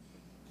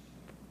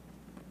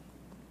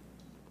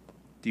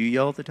 Do you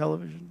yell at the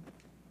television?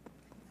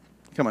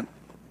 Come on.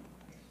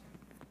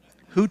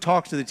 Who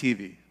talks to the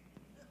TV?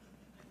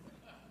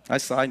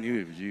 I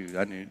knew it was you.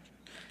 I knew.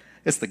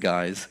 It's the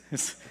guys.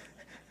 It's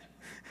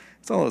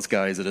all those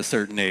guys at a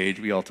certain age.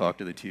 We all talk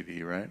to the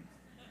TV, right?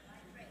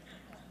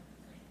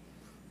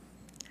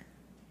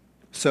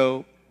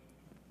 So,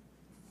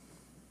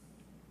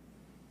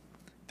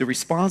 the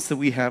response that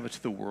we have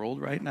to the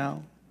world right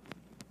now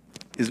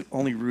is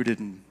only rooted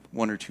in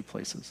one or two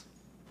places.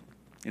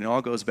 And it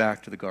all goes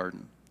back to the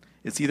garden.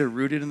 It's either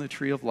rooted in the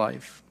tree of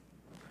life,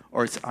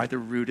 or it's either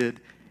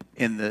rooted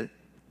in the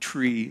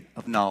tree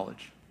of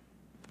knowledge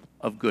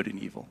of good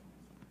and evil.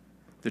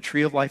 The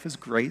tree of life is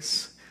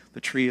grace. The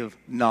tree of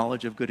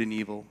knowledge of good and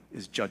evil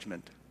is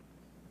judgment.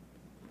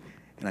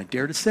 And I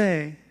dare to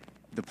say,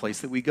 the place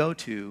that we go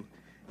to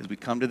is we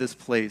come to this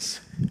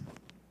place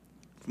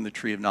from the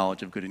tree of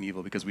knowledge of good and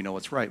evil because we know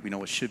what's right. We know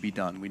what should be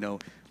done. We know.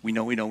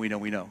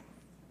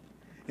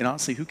 And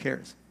honestly, who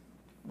cares?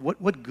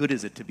 What good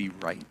is it to be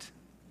right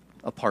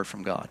apart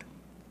from God?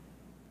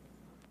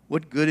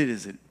 What good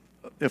is it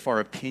if our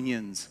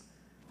opinions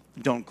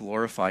don't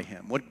glorify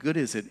him? What good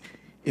is it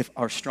if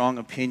our strong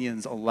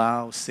opinions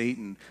allow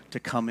Satan to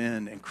come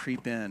in and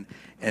creep in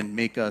and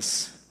make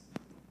us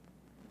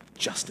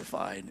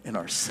justified in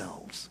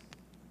ourselves?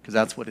 Because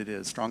that's what it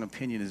is. Strong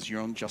opinion is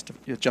your own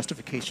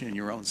justification in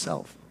your own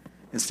self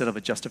instead of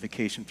a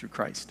justification through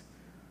Christ.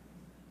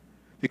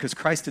 Because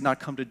Christ did not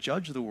come to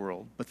judge the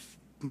world, but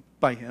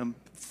by him,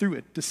 through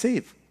it, to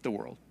save the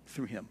world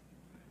through him.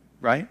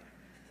 Right?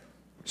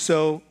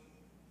 So,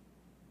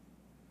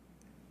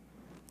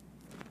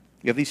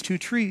 you have these two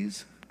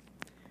trees,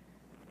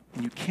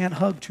 and you can't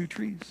hug two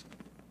trees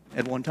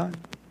at one time.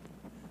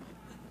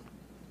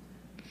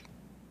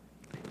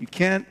 You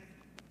can't,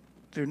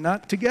 they're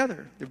not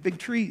together. They're big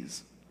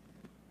trees.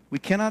 We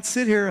cannot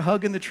sit here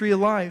hugging the tree of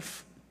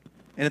life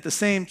and at the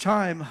same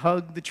time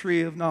hug the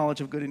tree of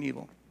knowledge of good and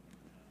evil.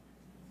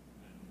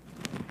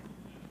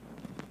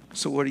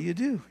 So what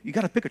do? You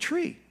got to pick a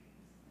tree.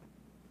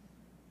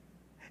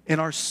 And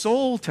our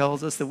soul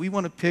tells us that we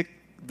want to pick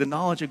the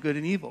knowledge of good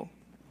and evil.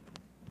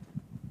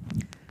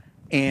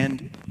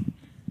 And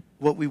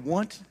what we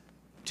want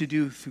to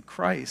do through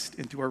Christ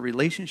and through our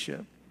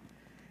relationship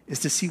is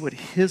to see what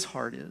his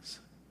heart is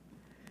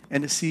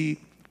and to see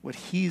what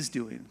he's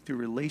doing through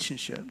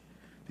relationship.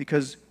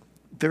 Because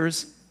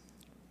there's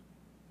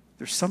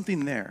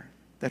something there,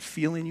 that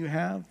feeling you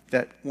have,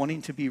 that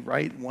wanting to be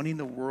right, wanting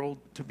the world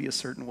to be a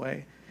certain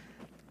way.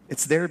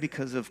 It's there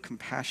because of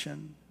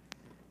compassion.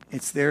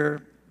 It's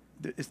there.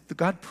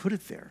 God put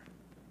it there.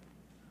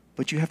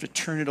 But you have to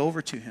turn it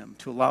over to him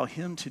to allow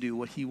him to do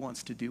what he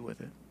wants to do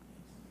with it.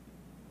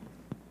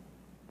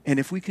 And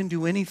if we can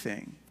do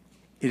anything,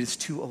 it is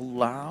to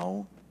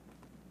allow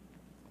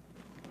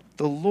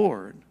the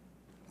Lord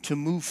to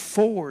move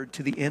forward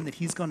to the end that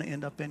he's going to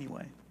end up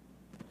anyway.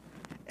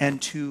 And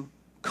to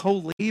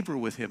co-labor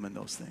with him in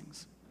those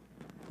things.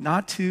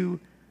 Not to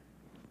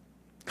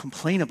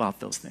complain about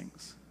those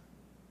things.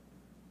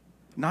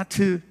 Not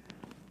to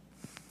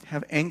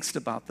have angst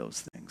about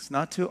those things.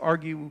 Not to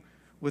argue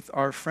with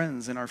our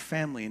friends and our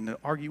family and to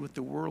argue with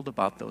the world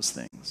about those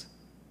things.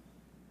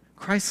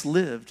 Christ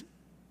lived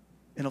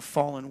in a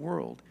fallen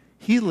world.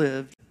 He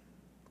lived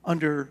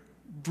under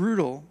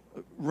brutal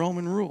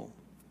Roman rule.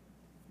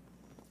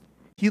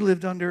 He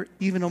lived under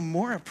even a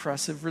more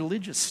oppressive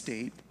religious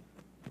state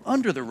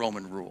under the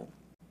Roman rule.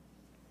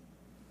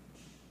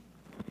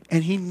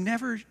 And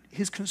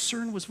his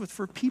concern was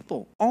for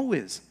people,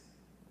 always.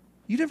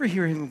 You never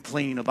hear him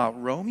complaining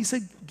about Rome. He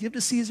said, give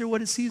to Caesar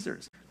what is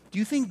Caesar's. Do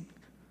you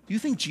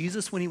think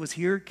Jesus, when he was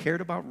here, cared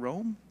about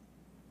Rome?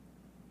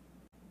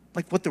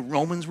 Like what the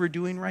Romans were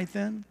doing right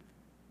then?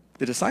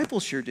 The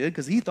disciples sure did,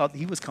 because he thought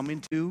he was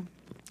coming to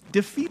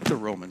defeat the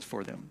Romans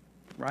for them,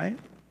 right?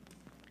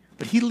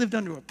 But he lived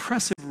under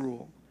oppressive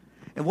rule.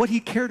 And what he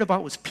cared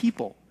about was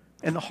people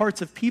and the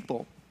hearts of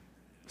people.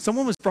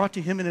 Someone was brought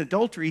to him in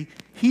adultery.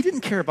 He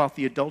didn't care about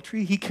the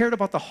adultery. He cared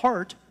about the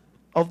heart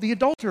of the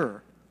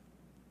adulterer.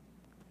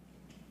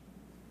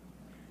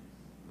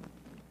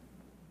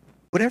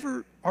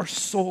 Whatever our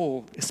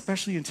soul,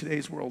 especially in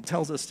today's world,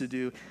 tells us to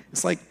do,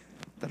 it's like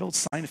that old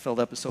Seinfeld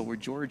episode where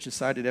George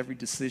decided every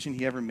decision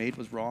he ever made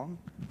was wrong.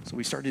 So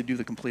we started to do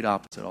the complete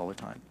opposite all the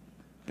time.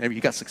 Maybe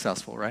he got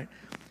successful, right?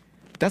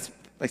 That's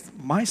like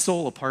my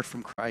soul apart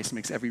from Christ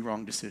makes every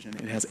wrong decision.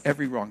 It has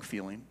every wrong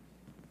feeling.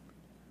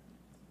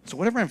 So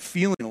whatever I'm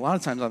feeling, a lot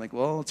of times I'm like,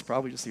 well, it's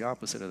probably just the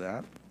opposite of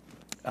that.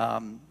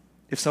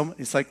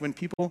 It's like when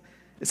people,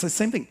 it's the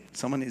same thing.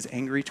 Someone is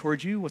angry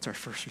towards you. What's our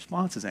first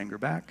response? Is anger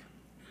back.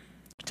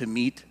 To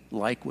meet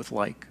like with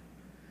like.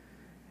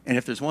 And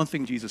if there's one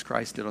thing Jesus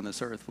Christ did on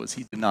this earth was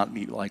he did not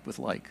meet like with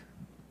like.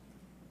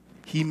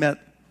 He met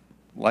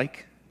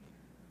like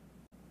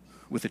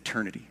with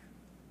eternity.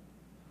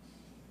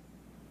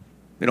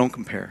 They don't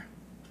compare.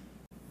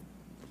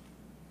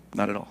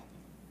 Not at all.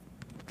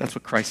 That's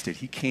what Christ did.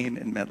 He came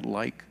and met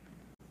like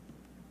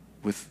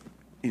with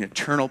an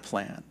eternal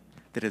plan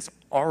that has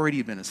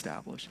already been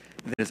established,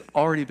 and that has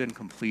already been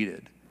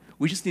completed.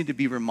 We just need to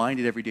be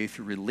reminded every day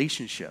through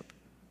relationship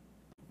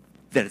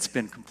that it's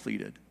been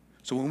completed.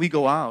 So when we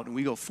go out and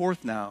we go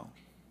forth now,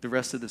 the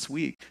rest of this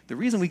week, the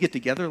reason we get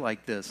together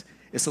like this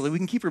is so that we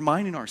can keep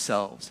reminding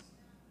ourselves.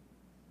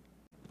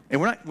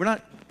 And we're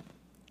not,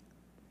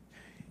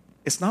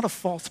 it's not a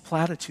false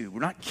platitude.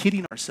 We're not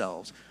kidding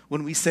ourselves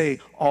when we say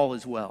all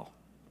is well.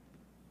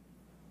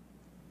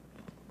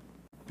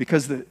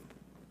 Because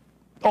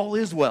all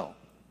is well.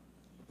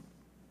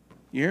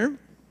 You hear?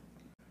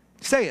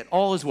 Say it,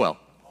 all is well.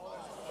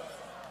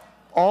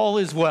 All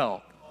is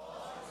well.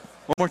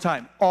 One more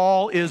time.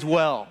 All is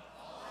well.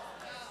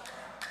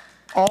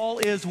 All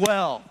is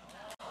well.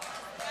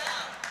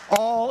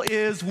 All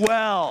is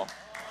well.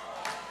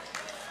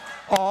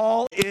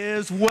 All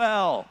is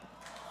well.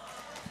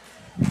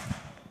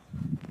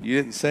 You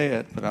didn't say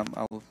it, but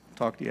I'll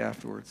talk to you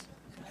afterwards.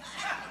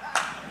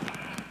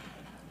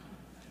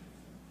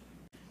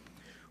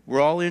 We're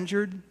all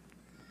injured,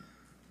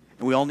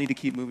 and we all need to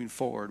keep moving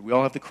forward. We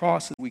all have the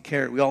cross that we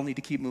carry. We all need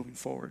to keep moving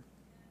forward.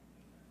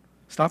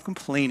 Stop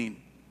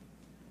complaining.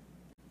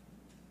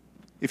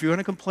 If you're going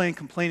to complain,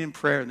 complain in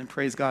prayer, and then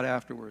praise God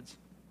afterwards.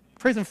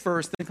 Praise Him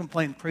first, then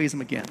complain, praise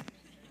Him again.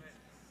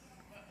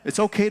 It's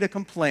okay to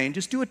complain.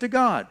 Just do it to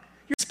God.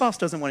 Your spouse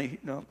doesn't want to.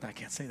 No, I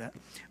can't say that.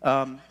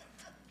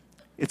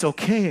 It's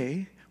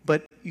okay,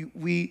 but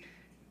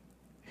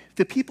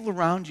the people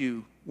around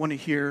you want to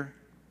hear.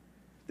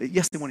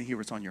 Yes, they want to hear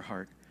what's on your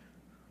heart,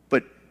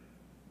 but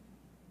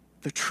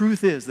the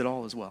truth is that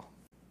all is well.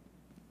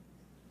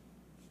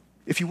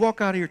 If you walk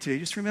out of here today,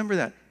 just remember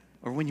that.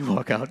 Or when you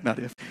walk out, not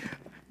if.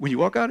 When you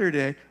walk out of here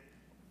today,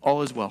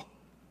 all is well.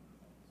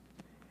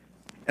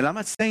 And I'm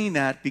not saying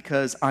that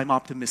because I'm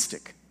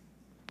optimistic.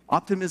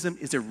 Optimism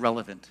is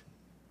irrelevant.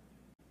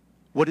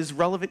 What is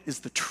relevant is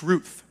the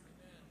truth.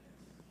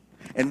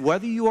 And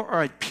whether you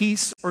are at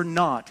peace or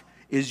not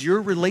is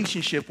your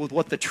relationship with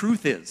what the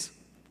truth is.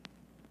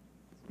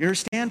 You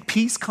understand?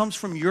 Peace comes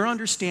from your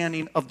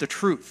understanding of the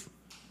truth.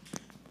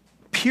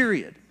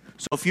 Period.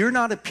 So if you're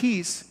not at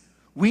peace,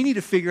 we need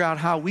to figure out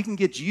how we can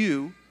get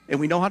you, and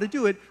we know how to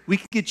do it, we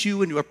can get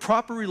you into a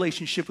proper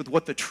relationship with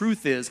what the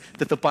truth is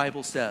that the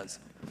Bible says.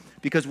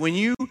 Because when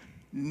you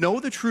know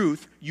the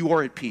truth, you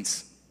are at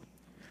peace.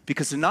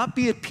 Because to not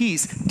be at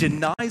peace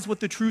denies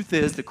what the truth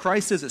is, that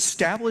Christ has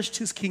established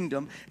His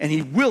kingdom, and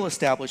He will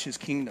establish His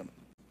kingdom.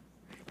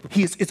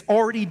 It's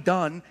already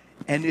done,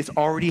 and it's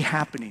already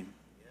happening.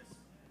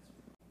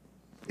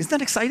 Isn't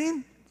that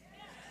exciting?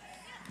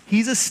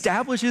 He's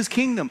established His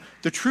kingdom.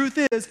 The truth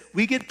is,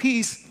 we get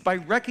peace by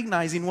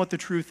recognizing what the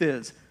truth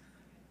is.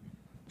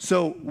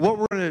 So what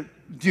we're going to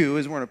do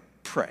is we're going to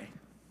pray.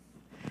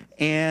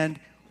 And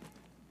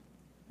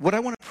what I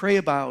want to pray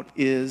about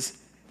is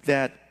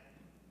that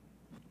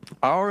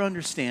our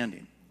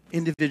understanding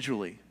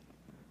individually,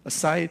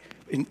 aside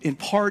in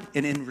part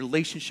and in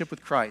relationship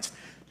with Christ,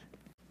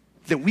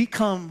 that we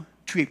come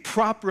to a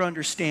proper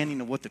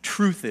understanding of what the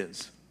truth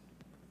is.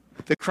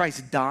 That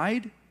Christ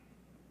died,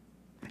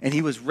 and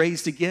He was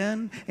raised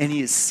again, and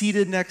He is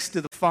seated next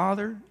to the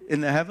Father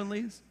in the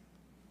heavenlies.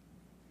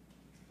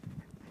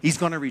 He's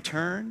going to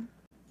return.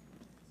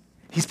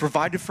 He's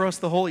provided for us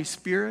the Holy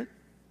Spirit.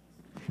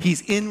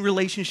 He's in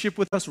relationship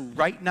with us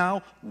right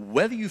now,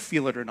 whether you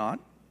feel it or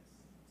not.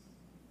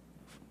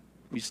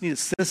 We just need to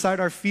set aside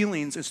our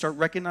feelings and start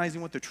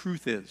recognizing what the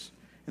truth is.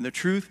 And the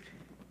truth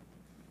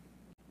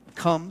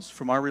comes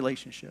from our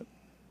relationship.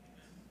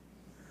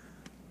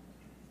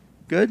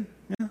 Good?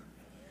 Yeah?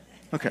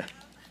 Okay.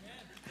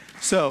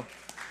 So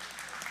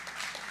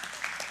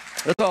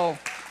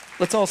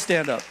let's all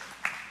stand up.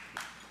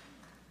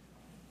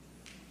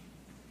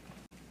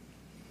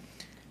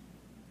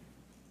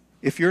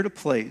 If you're at a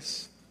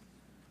place,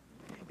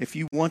 if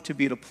you want to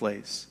be at a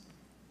place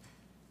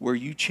where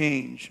you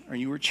change, or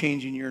you are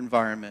changing your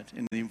environment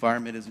and the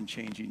environment isn't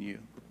changing you,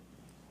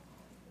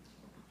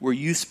 where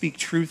you speak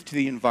truth to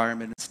the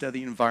environment instead of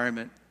the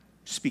environment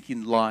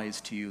speaking lies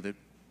to you that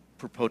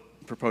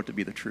purport to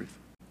be the truth,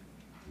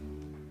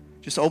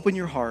 just open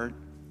your heart.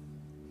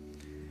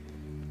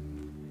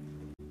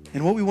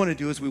 And what we want to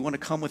do is we want to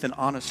come with an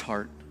honest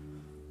heart,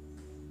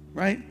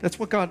 right? That's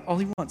what God, all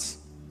he wants.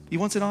 He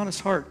wants an honest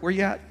heart. Where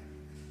you at?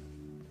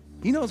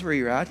 He knows where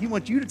you're at. He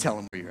wants you to tell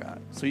him where you're at.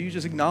 So you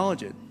just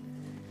acknowledge it.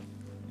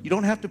 You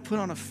don't have to put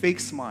on a fake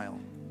smile.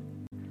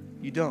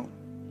 You don't.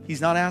 He's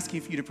not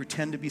asking for you to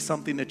pretend to be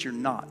something that you're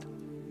not.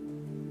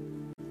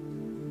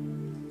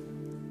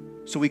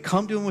 So we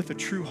come to him with a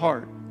true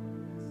heart.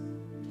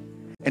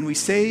 And we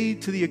say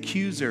to the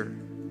accuser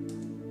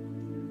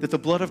that the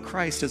blood of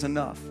Christ is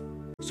enough.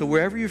 So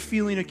wherever you're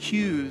feeling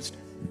accused,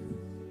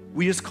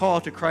 we just call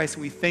out to Christ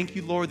and we thank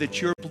you, Lord,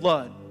 that your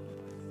blood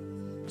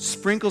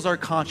sprinkles our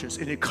conscience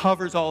and it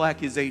covers all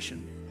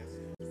accusation.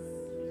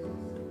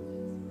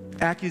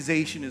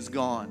 Accusation is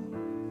gone.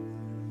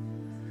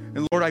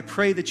 And Lord, I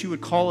pray that you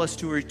would call us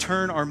to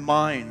return our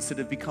minds that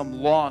have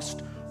become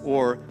lost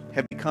or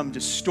have become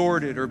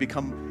distorted or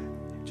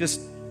become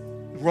just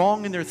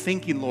wrong in their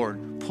thinking,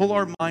 Lord. Pull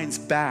our minds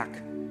back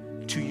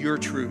to your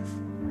truth.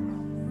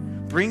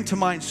 Bring to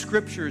mind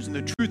scriptures and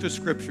the truth of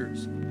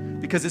scriptures,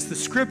 because it's the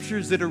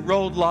scriptures that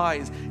erode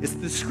lies. It's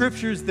the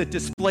scriptures that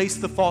displace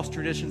the false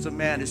traditions of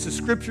man. It's the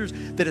scriptures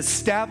that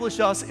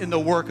establish us in the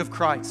work of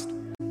Christ.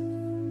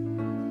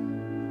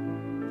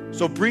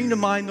 So bring to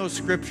mind those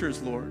scriptures,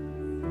 Lord.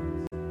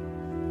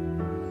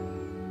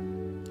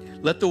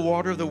 Let the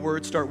water of the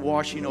word start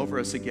washing over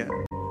us again.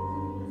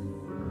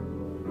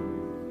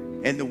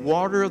 And the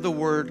water of the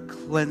word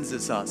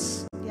cleanses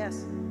us.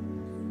 Yes.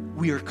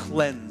 We are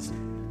cleansed.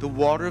 The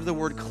water of the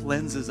word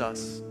cleanses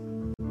us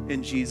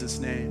in Jesus'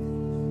 name.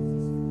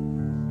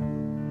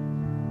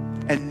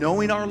 And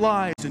knowing our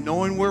lives and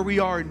knowing where we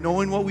are and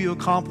knowing what we've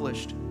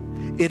accomplished,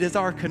 it is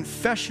our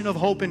confession of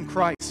hope in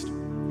Christ.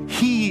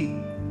 He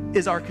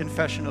is our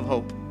confession of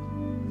hope.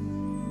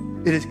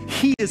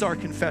 He is our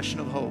confession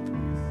of hope.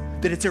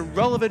 That it's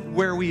irrelevant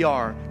where we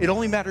are. It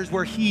only matters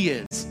where he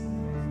is.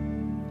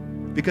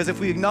 Because if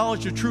we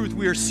acknowledge the truth,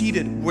 we are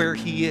seated where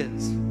he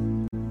is.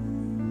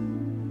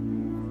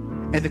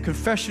 And the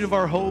confession of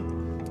our hope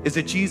is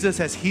that Jesus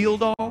has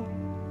healed all.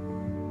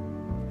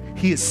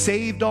 He has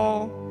saved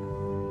all.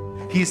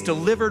 He's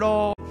delivered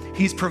all.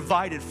 He's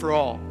provided for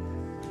all.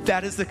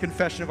 That is the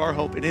confession of our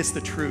hope, and it's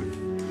the truth.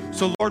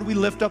 So Lord, we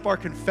lift up our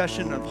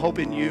confession of hope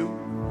in you.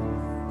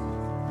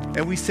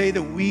 And we say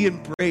that we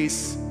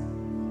embrace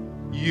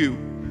you.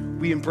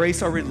 We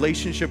embrace our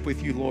relationship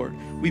with you, Lord.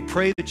 We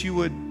pray that you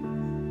would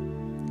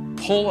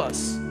pull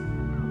us.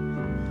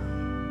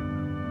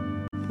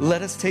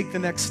 Let us take the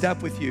next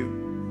step with you.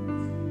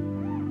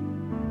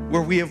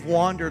 Where we have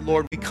wandered,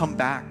 Lord, we come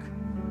back.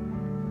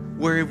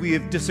 Where we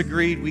have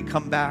disagreed, we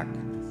come back.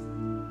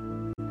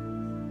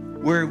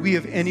 Where we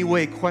have any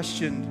way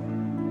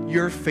questioned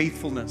your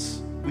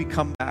faithfulness, we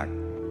come back.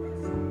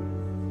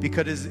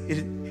 Because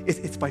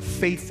it's by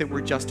faith that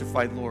we're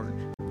justified, Lord.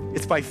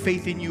 It's by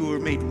faith in you we're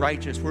made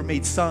righteous. We're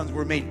made sons.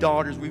 We're made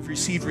daughters. We've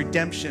received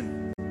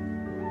redemption.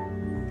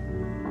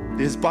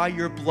 It is by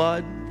your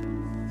blood.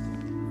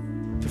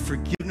 The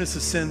forgiveness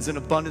of sins and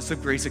abundance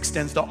of grace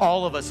extends to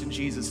all of us in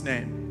Jesus'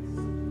 name.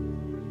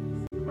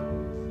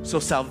 So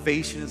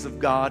salvation is of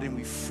God, and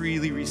we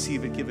freely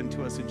receive it given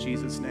to us in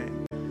Jesus'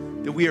 name.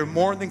 That we are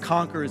more than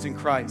conquerors in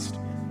Christ.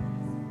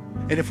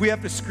 And if we have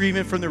to scream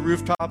it from the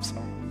rooftops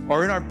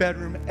or in our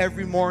bedroom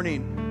every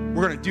morning,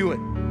 we're going to do it.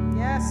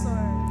 Yes,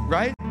 Lord.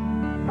 Right?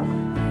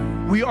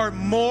 We are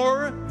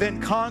more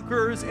than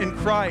conquerors in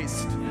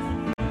Christ.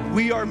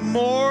 We are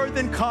more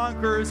than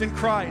conquerors in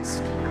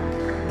Christ.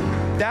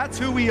 That's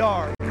who we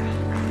are.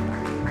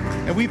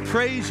 And we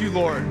praise you,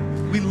 Lord.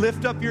 We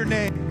lift up your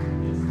name.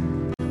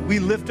 We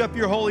lift up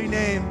your holy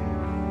name.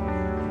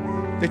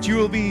 That you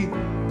will be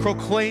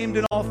proclaimed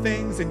in all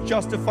things and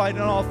justified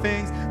in all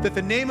things. That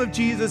the name of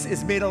Jesus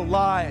is made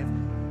alive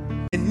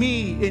in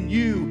me, in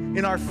you,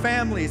 in our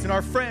families, in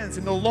our friends,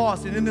 in the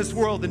lost, and in this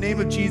world. The name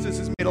of Jesus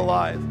is made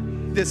alive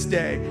this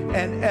day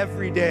and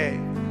every day.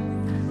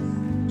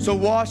 So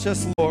wash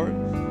us, Lord.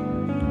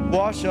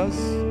 Wash us.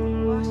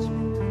 Wash me.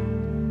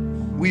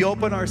 We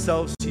open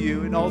ourselves to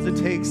you, and all it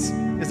takes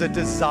is a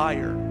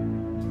desire,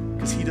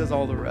 because he does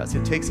all the rest.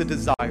 It takes a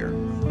desire.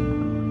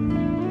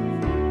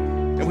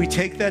 And we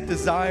take that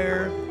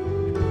desire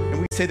and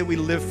we say that we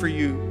live for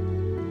you,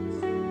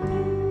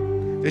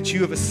 that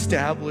you have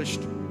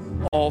established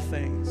all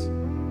things.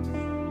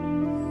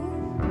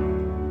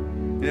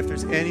 And if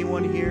there's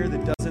anyone here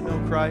that doesn't know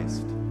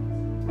Christ,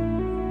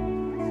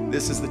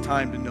 this is the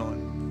time to know him.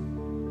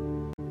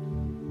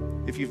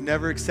 If you've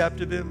never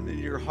accepted him in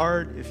your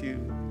heart, if you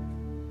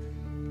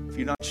If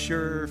you're not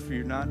sure, if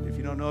you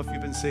don't know if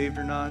you've been saved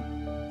or not,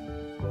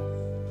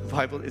 the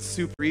Bible, it's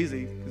super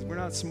easy because we're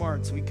not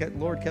smart, so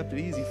Lord kept it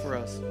easy for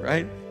us,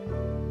 right?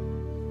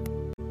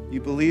 You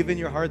believe in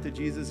your heart that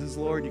Jesus is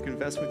Lord, you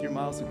confess with your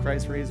mouth that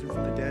Christ raised him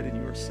from the dead, and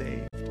you are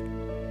saved.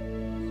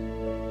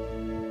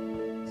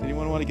 Does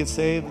anyone want to get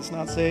saved that's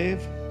not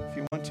saved? If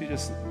you want to,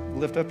 just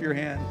lift up your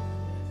hand.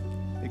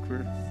 I think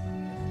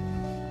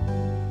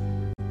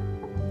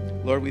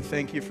Lord, we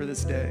thank you for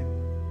this day.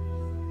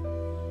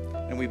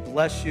 And we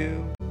bless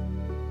you.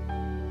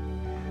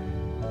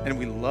 And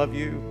we love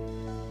you.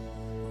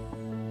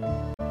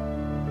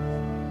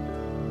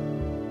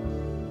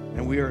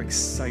 And we are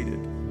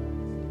excited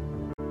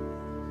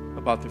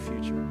about the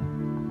future.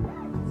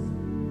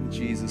 In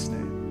Jesus'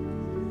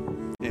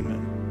 name,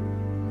 amen.